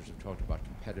 yourself, and others have talked about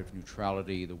competitive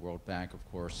neutrality. The World Bank,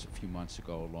 of course, a few months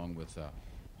ago, along with a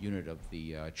unit of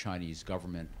the Chinese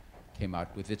government, came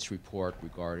out with its report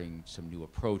regarding some new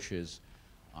approaches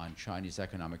on Chinese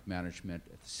economic management.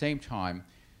 At the same time,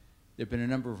 there have been a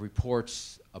number of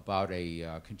reports about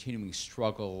a continuing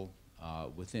struggle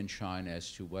within China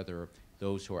as to whether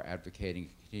those who are advocating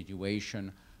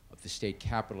continuation of the state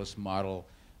capitalist model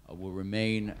will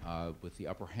remain with the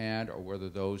upper hand, or whether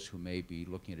those who may be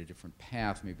looking at a different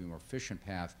path, maybe a more efficient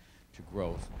path to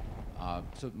growth.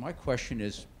 So my question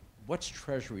is, what's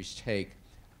Treasury's take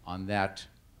on that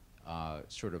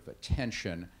sort of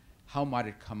tension? How might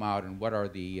it come out, and what are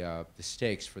the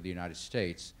stakes for the United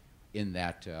States in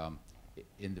that,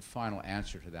 in the final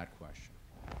answer to that question?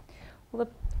 Well,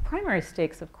 the primary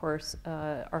stakes, of course,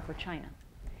 are for China.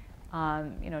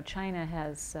 China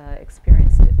has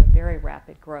experienced a very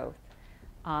rapid growth,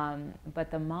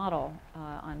 but the model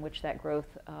on which that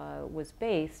growth was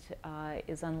based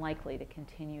is unlikely to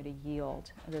continue to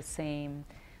yield the same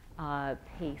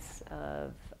pace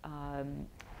of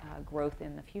growth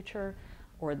in the future,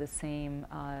 or the same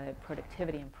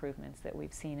productivity improvements that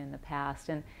we've seen in the past.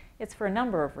 And it's for a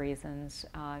number of reasons.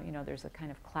 There's a kind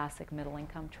of classic middle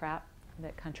income trap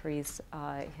that countries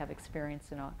have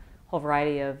experienced in a whole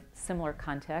variety of similar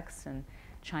contexts, and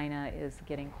China is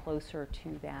getting closer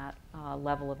to that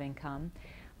level of income.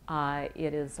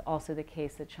 It is also the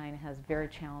case that China has very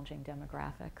challenging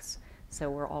demographics. So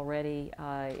we're already,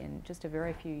 in just a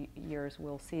very few years,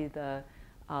 we'll see the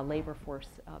labor force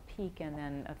peak, and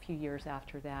then a few years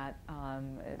after that,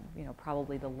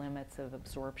 probably the limits of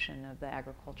absorption of the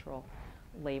agricultural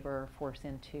labor force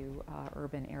into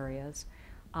urban areas.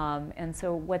 And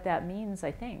so what that means,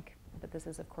 I think, but this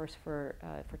is of course for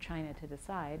China to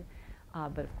decide,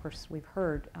 but of course we've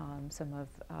heard some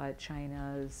of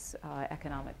China's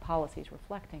economic policies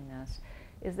reflecting this,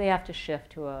 is they have to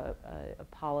shift to a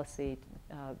policy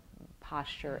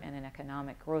posture and an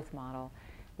economic growth model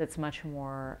that's much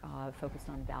more focused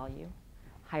on value,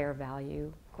 higher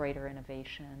value, greater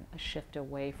innovation, a shift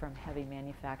away from heavy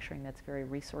manufacturing that's very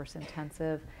resource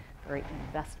intensive, very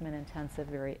investment intensive,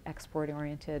 very export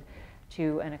oriented,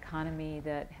 to an economy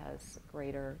that has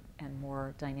greater and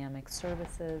more dynamic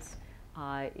services,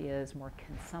 is more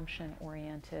consumption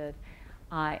oriented.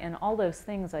 And all those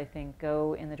things, I think,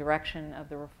 go in the direction of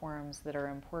the reforms that are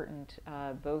important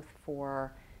both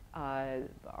for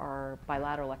our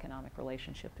bilateral economic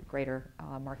relationship, the greater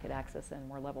market access and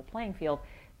more level playing field.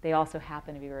 They also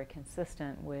happen to be very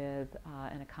consistent with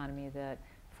an economy that,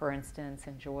 for instance,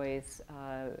 enjoys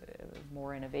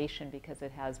more innovation because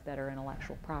it has better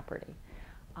intellectual property.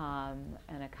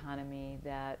 an economy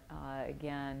that,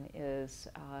 again, is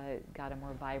got a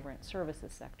more vibrant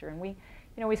services sector. And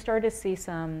we started to see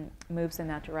some moves in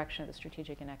that direction at the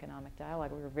Strategic and Economic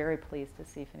Dialogue. We were very pleased to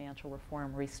see financial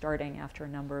reform restarting after a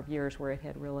number of years where it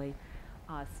had really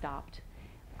stopped.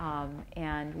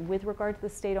 And with regard to the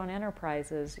state-owned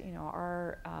enterprises, we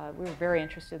were very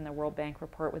interested in the World Bank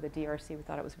report with the DRC. We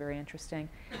thought it was very interesting.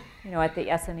 At the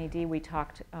SNED, we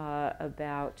talked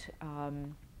about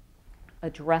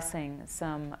addressing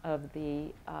some of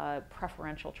the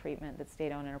preferential treatment that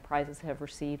state-owned enterprises have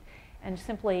received, and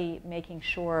simply making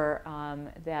sure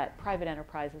that private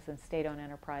enterprises and state-owned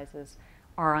enterprises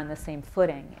are on the same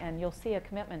footing. And you'll see a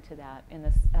commitment to that in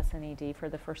the SNED for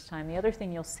the first time. The other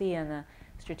thing you'll see in the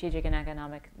Strategic and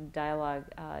Economic Dialogue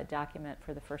document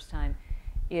for the first time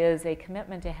is a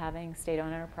commitment to having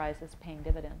state-owned enterprises paying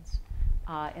dividends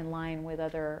in line with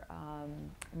other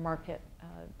market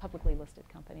publicly listed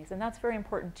companies. And that's very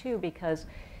important too, because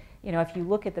if you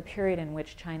look at the period in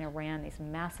which China ran these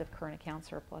massive current account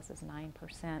surpluses,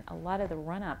 9%, a lot of the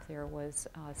run-up there was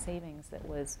savings that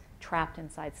was trapped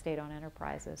inside state-owned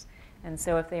enterprises. And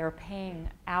so if they are paying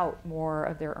out more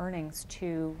of their earnings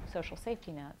to social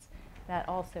safety nets, that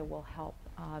also will help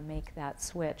make that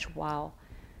switch while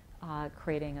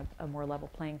creating a more level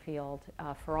playing field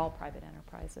for all private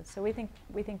enterprises. So we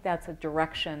think that's a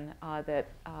direction that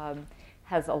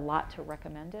has a lot to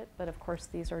recommend it, but of course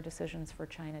these are decisions for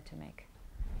China to make.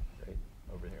 Great.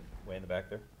 Over here, way in the back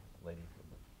there, lady.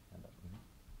 Hand up.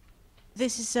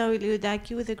 This is Zoe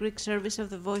Liudaki with the Greek Service of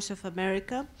the Voice of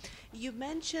America. You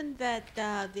mentioned that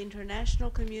the international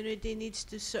community needs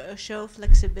to show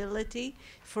flexibility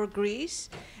for Greece,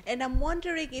 and I'm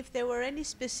wondering if there were any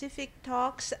specific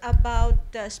talks about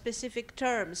specific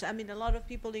terms. I mean, a lot of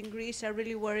people in Greece are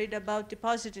really worried about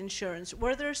deposit insurance.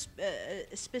 Were there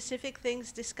specific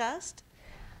things discussed?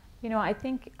 I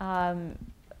think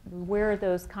where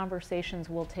those conversations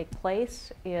will take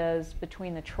place is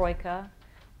between the Troika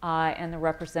and the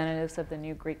representatives of the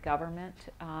new Greek government.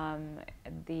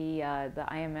 The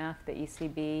IMF, the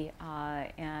ECB,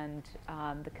 and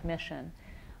the Commission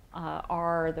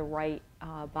are the right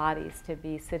bodies to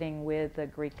be sitting with the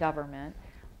Greek government,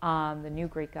 the new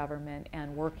Greek government,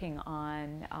 and working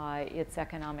on its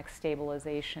economic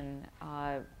stabilization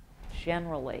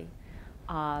generally,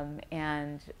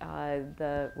 and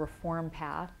the reform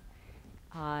path,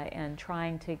 and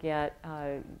trying to get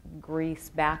Greece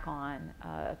back on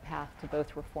a path to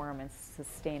both reform and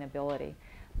sustainability.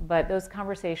 But those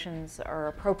conversations are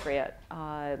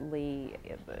appropriately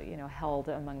held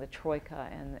among the Troika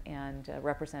and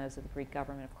representatives of the Greek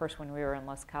government. Of course, when we were in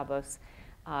Los Cabos,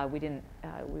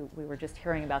 we were just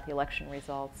hearing about the election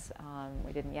results.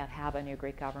 We didn't yet have a new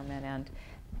Greek government, and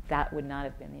that would not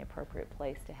have been the appropriate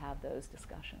place to have those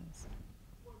discussions.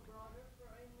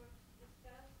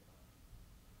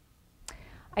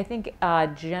 I think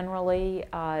generally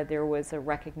there was a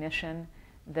recognition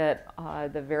that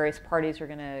the various parties are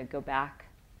going to go back,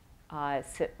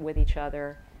 sit with each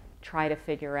other, try to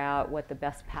figure out what the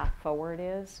best path forward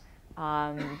is.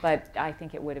 But I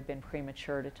think it would have been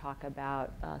premature to talk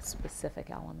about specific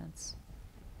elements.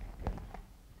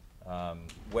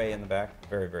 Way in the back,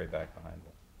 very, very back behind.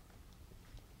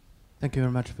 Thank you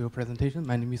very much for your presentation.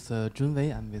 My name is Jun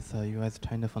Wei. I'm with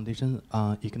U.S.-China Foundation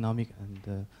on Economic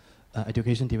and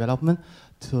Education Development.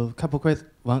 So a couple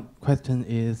one question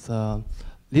is,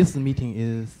 this meeting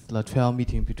is the trial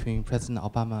meeting between President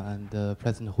Obama and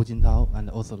President Hu Jintao, and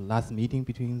also the last meeting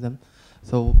between them.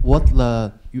 So what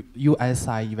the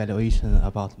USI evaluation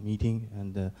about the meeting,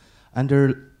 and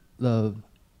under the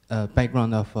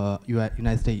background of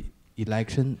United States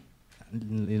election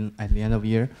at the end of the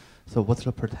year, so what's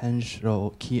the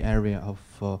potential key area of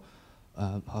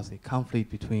policy conflict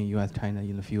between U.S.-China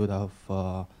in the field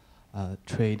of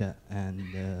trade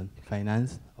and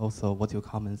finance? Also, what's your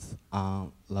comments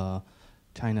on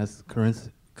China's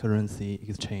currency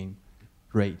exchange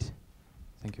rate?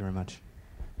 Thank you very much.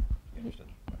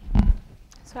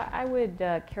 So I would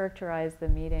characterize the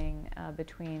meeting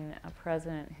between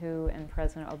President Hu and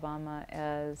President Obama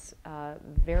as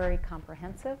very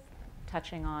comprehensive,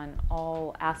 touching on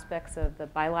all aspects of the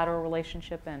bilateral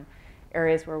relationship and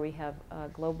areas where we have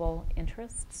global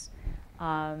interests.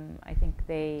 I think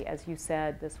they, as you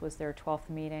said, this was their 12th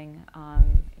meeting.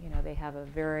 They have a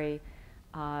very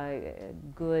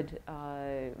good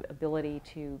ability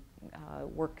to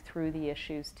work through the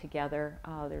issues together.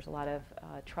 There's a lot of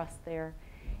trust there.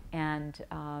 And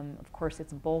of course,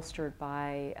 it's bolstered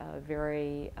by a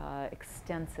very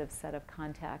extensive set of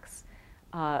contacts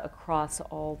across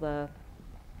all the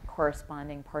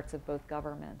corresponding parts of both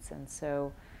governments. And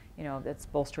so, that's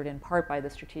bolstered in part by the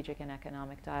strategic and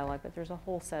economic dialogue, but there's a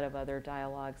whole set of other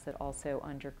dialogues that also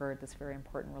undergird this very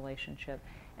important relationship.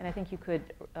 And I think you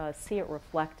could see it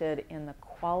reflected in the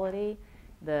quality,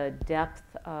 the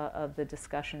depth of the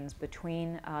discussions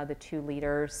between the two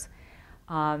leaders.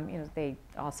 They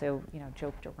also,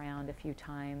 joked around a few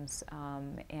times,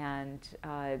 and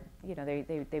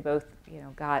they both,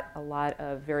 got a lot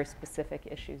of very specific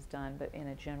issues done, but in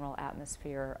a general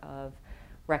atmosphere of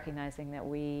recognizing that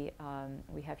we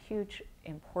have huge,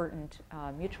 important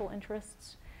mutual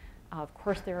interests. Of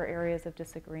course, there are areas of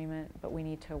disagreement, but we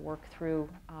need to work through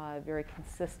very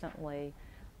consistently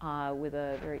with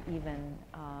a very even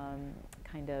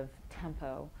kind of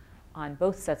tempo on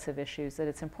both sets of issues, that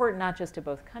it's important not just to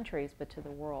both countries, but to the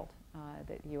world,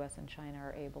 that the U.S. and China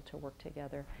are able to work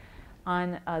together.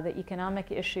 On the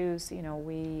economic issues,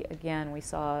 we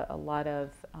saw a lot of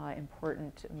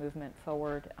important movement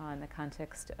forward in the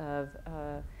context of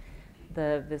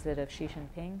the visit of Xi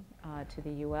Jinping to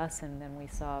the U.S., and then we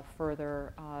saw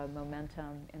further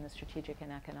momentum in the strategic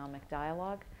and economic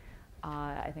dialogue.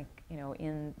 I think,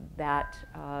 in that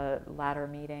latter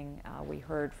meeting, we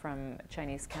heard from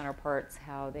Chinese counterparts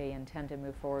how they intend to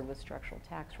move forward with structural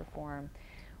tax reform,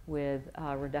 with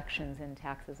reductions in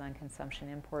taxes on consumption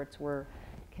imports. We're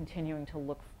continuing to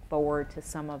look forward to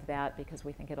some of that because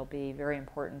we think it'll be very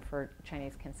important for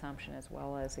Chinese consumption, as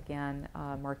well as, again,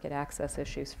 market access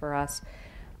issues for us.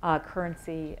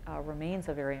 Currency remains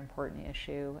a very important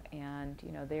issue, and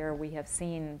there we have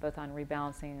seen, both on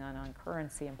rebalancing and on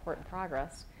currency, important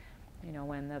progress.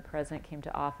 When the president came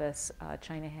to office,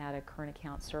 China had a current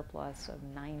account surplus of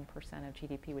 9% of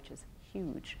GDP, which is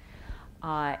huge,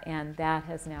 and that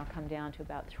has now come down to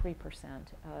about 3%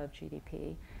 of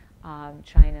GDP.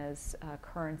 China's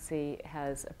currency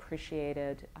has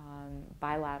appreciated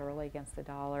bilaterally against the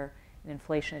dollar in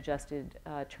inflation-adjusted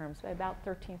terms by about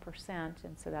 13%,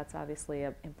 and so that's obviously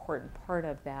an important part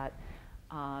of that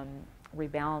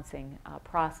rebalancing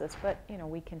process. But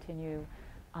we continue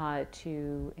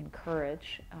to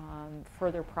encourage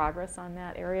further progress on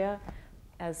that area.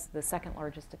 As the second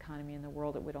largest economy in the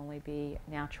world, it would only be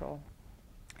natural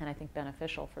and I think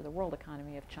beneficial for the world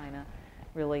economy if China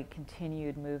really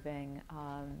continued moving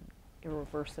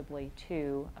irreversibly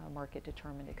to a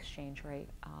market-determined exchange rate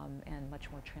and much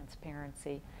more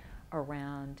transparency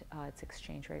around its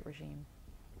exchange rate regime.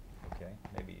 Okay,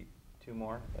 maybe two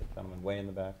more. That gentleman way in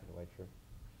the back of the white shirt.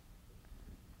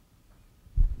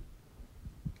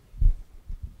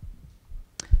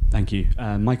 Thank you.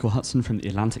 Michael Hudson from the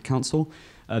Atlantic Council.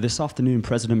 This afternoon,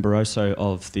 President Barroso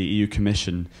of the EU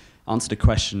Commission answered a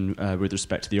question with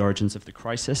respect to the origins of the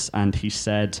crisis, and he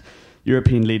said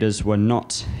European leaders were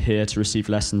not here to receive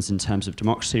lessons in terms of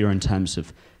democracy or in terms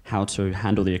of how to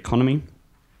handle the economy.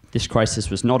 This crisis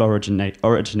was not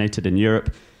originated in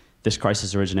Europe. This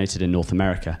crisis originated in North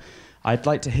America. I'd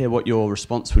like to hear what your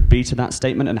response would be to that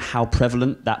statement and how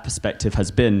prevalent that perspective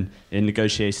has been in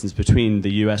negotiations between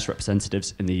the US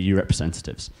representatives and the EU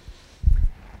representatives.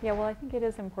 Yeah, well, I think it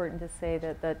is important to say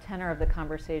that the tenor of the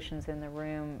conversations in the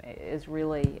room is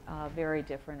really very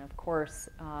different. Of course,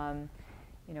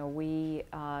 we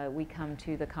come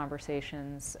to the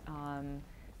conversations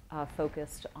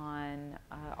focused on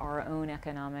our own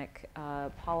economic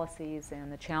policies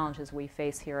and the challenges we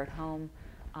face here at home.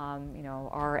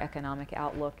 Our economic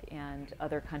outlook, and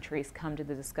other countries come to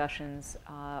the discussions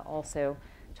also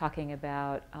talking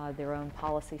about their own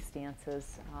policy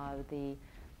stances,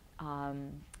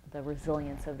 the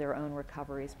resilience of their own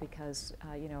recoveries, because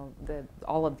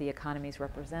all of the economies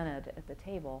represented at the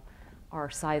table are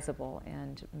sizable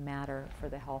and matter for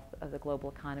the health of the global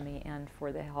economy and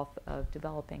for the health of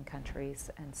developing countries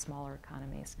and smaller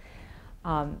economies.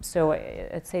 So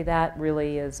I'd say that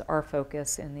really is our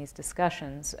focus in these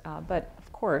discussions. But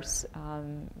of course,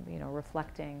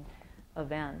 reflecting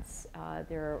events,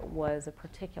 there was a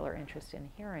particular interest in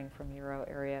hearing from Euro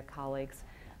area colleagues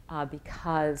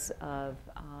because of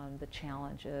the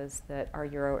challenges that our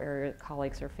Euro area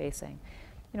colleagues are facing.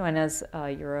 And as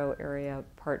Euro area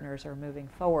partners are moving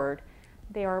forward,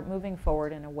 they are moving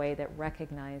forward in a way that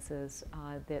recognizes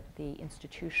that the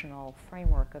institutional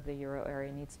framework of the Euro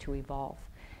area needs to evolve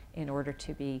in order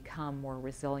to become more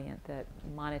resilient, that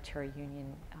monetary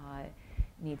union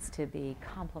needs to be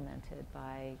complemented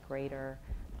by greater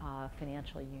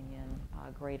financial union,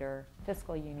 greater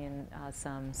fiscal union,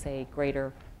 some say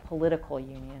greater political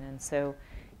union. And so,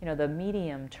 the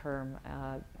medium-term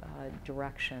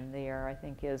direction there, I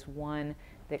think, is one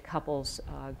that couples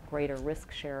greater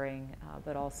risk sharing,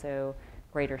 but also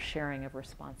greater sharing of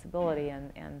responsibility,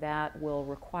 and that will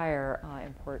require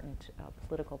important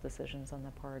political decisions on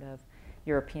the part of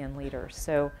European leaders.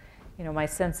 So, my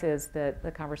sense is that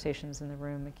the conversations in the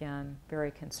room, again,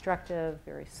 very constructive,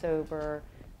 very sober,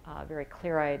 very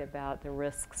clear-eyed about the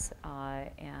risks,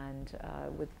 and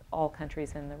with all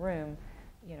countries in the room,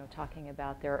 talking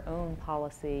about their own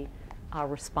policy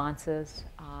responses,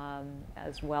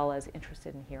 as well as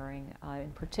interested in hearing,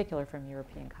 in particular from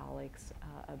European colleagues,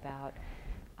 about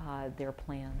their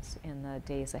plans in the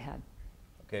days ahead.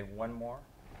 Okay, one more.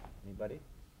 Anybody?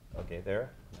 Okay, there.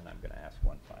 And I'm going to ask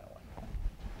one final one.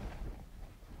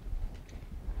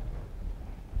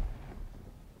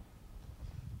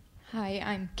 Hi,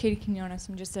 I'm Katie Quinones.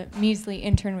 I'm just a measly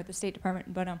intern with the State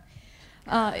Department, but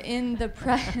in the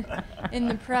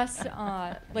press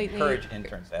lately. Encourage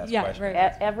interns to ask yeah, questions.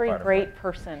 Right. Every great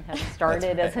person has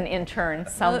started as an intern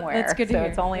somewhere, that's good to so hear.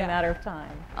 it's only a matter of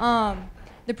time.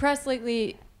 The press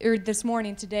lately, or this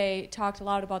morning today, talked a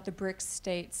lot about the BRICS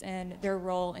states and their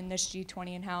role in this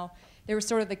G20 and how they were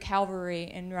sort of the cavalry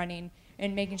in running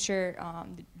and making sure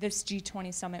this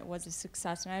G20 summit was a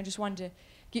success. And I just wanted to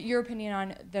get your opinion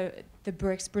on the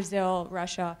BRICS, Brazil,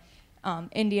 Russia,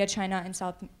 India, China, and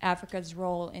South Africa's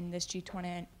role in this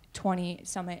G20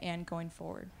 summit and going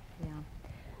forward.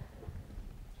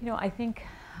 Yeah. I think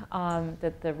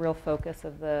that the real focus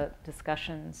of the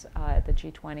discussions at the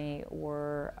G20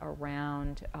 were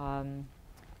around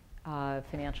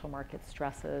financial market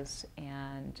stresses,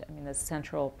 and the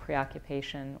central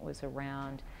preoccupation was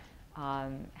around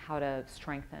how to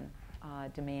strengthen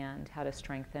demand, how to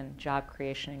strengthen job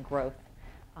creation and growth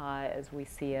as we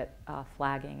see it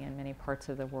flagging in many parts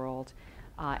of the world.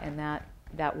 And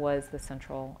that was the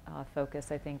central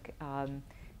focus. I think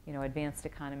advanced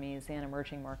economies and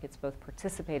emerging markets both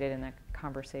participated in that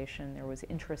conversation. There was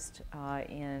interest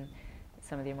in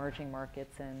some of the emerging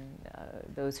markets and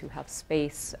those who have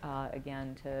space,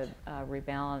 again, to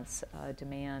rebalance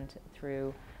demand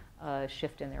through a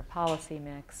shift in their policy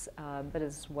mix, but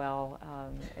as well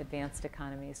advanced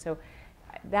economies. So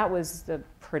that was the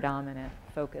predominant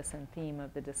focus and theme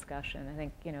of the discussion. I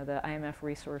think the IMF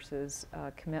resources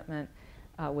commitment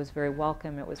was very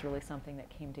welcome. It was really something that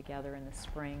came together in the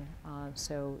spring,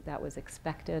 so that was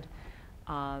expected.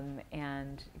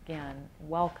 And again,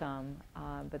 welcome,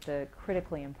 but the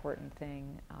critically important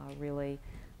thing really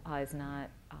is not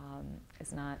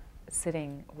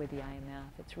sitting with the IMF.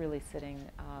 It's really sitting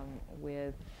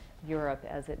with Europe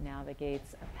as it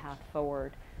navigates a path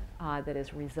forward that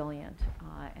is resilient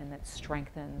and that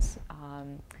strengthens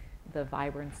the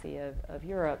vibrancy of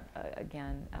Europe.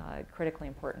 Again, a critically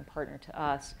important partner to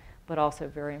us, but also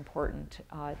very important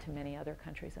to many other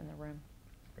countries in the room.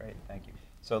 Great, thank you.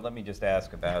 So let me just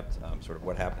ask about sort of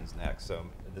what happens next. So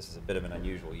this is a bit of an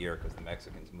unusual year because the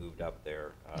Mexicans moved up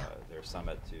their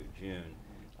summit to June.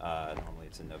 Normally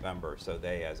it's in November. So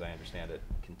they, as I understand it,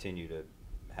 continue to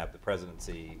have the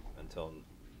presidency until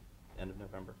end of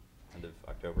November, end of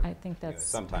October. I think that's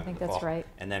sometime I think in the that's fall. right.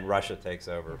 And then Russia takes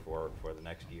over for the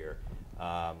next year.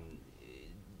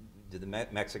 Do the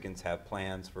Mexicans have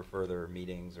plans for further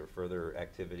meetings or further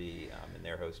activity in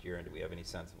their host year? And do we have any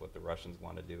sense of what the Russians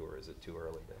want to do, or is it too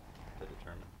early to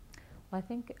determine? Well, I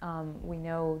think we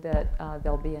know that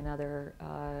there'll be another,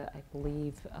 I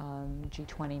believe,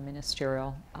 G20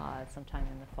 ministerial sometime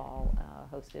in the fall,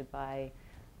 hosted by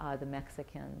the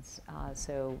Mexicans.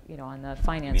 So, on the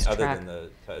finance track. Other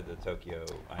than the Tokyo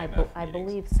IMF I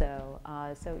believe so.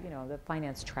 So, the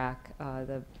finance track,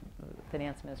 the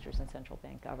finance ministers and central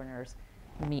bank governors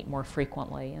meet more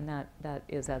frequently, and that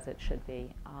is as it should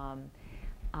be.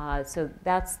 So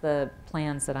that's the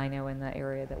plans that I know in the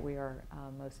area that we are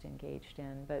most engaged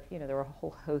in. But there were a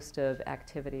whole host of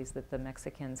activities that the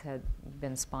Mexicans had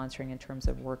been sponsoring in terms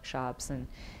of workshops and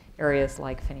areas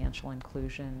like financial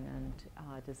inclusion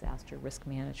and disaster risk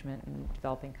management in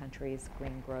developing countries,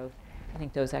 green growth. I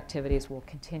think those activities will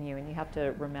continue. And you have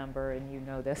to remember, and you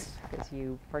know this because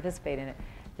you participate in it,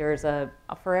 there's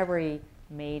for every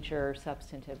major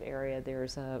substantive area,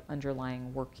 there's an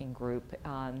underlying working group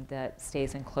that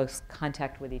stays in close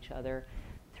contact with each other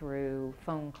through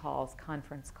phone calls,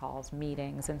 conference calls,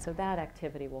 meetings, and so that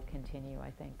activity will continue,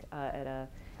 I think, at a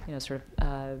sort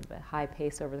of high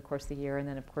pace over the course of the year. And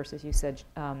then, of course, as you said,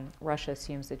 Russia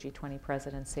assumes the G20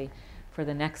 presidency for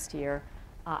the next year.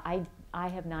 I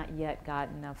have not yet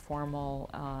gotten a formal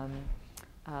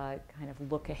kind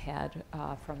of look ahead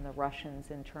from the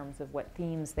Russians in terms of what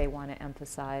themes they want to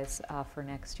emphasize for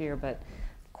next year. But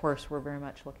of course, we're very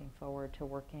much looking forward to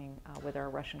working with our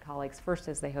Russian colleagues, first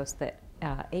as they host the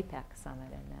APEC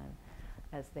summit and then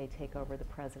as they take over the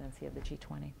presidency of the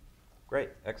G20. Great,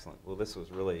 excellent. Well, this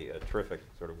was really a terrific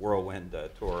sort of whirlwind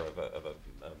tour of a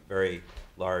very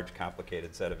large,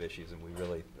 complicated set of issues, and we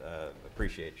really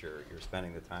appreciate your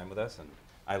spending the time with us, and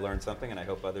I learned something, and I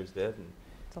hope others did. And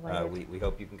Delighted. we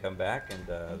hope you can come back. And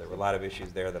there were a lot of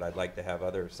issues there that I'd like to have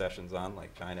other sessions on,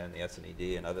 like China and the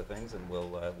SNED and other things. And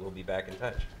we'll be back in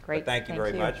touch. Great. But thank you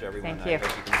very much, everyone. Thank you. I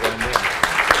hope you can join me.